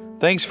here.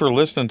 Thanks for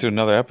listening to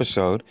another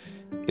episode.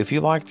 If you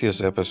liked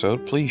this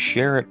episode, please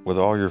share it with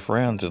all your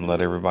friends and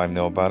let everybody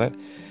know about it.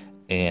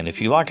 And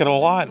if you like it a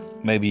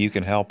lot, maybe you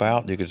can help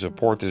out. You can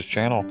support this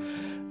channel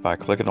by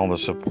clicking on the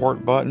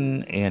support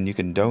button, and you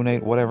can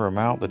donate whatever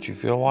amount that you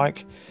feel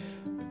like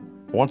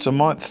once a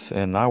month,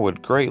 and I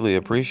would greatly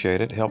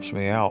appreciate it. It helps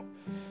me out.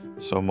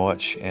 so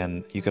much.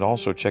 And you can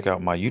also check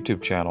out my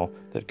YouTube channel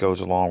that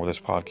goes along with this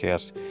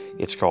podcast.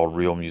 It's called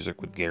Real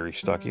Music with Gary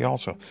Stuckey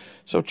also.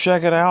 So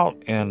check it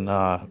out. And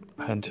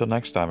until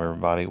next time,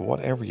 everybody,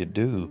 whatever you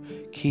do,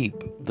 keep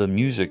the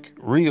music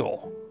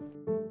real.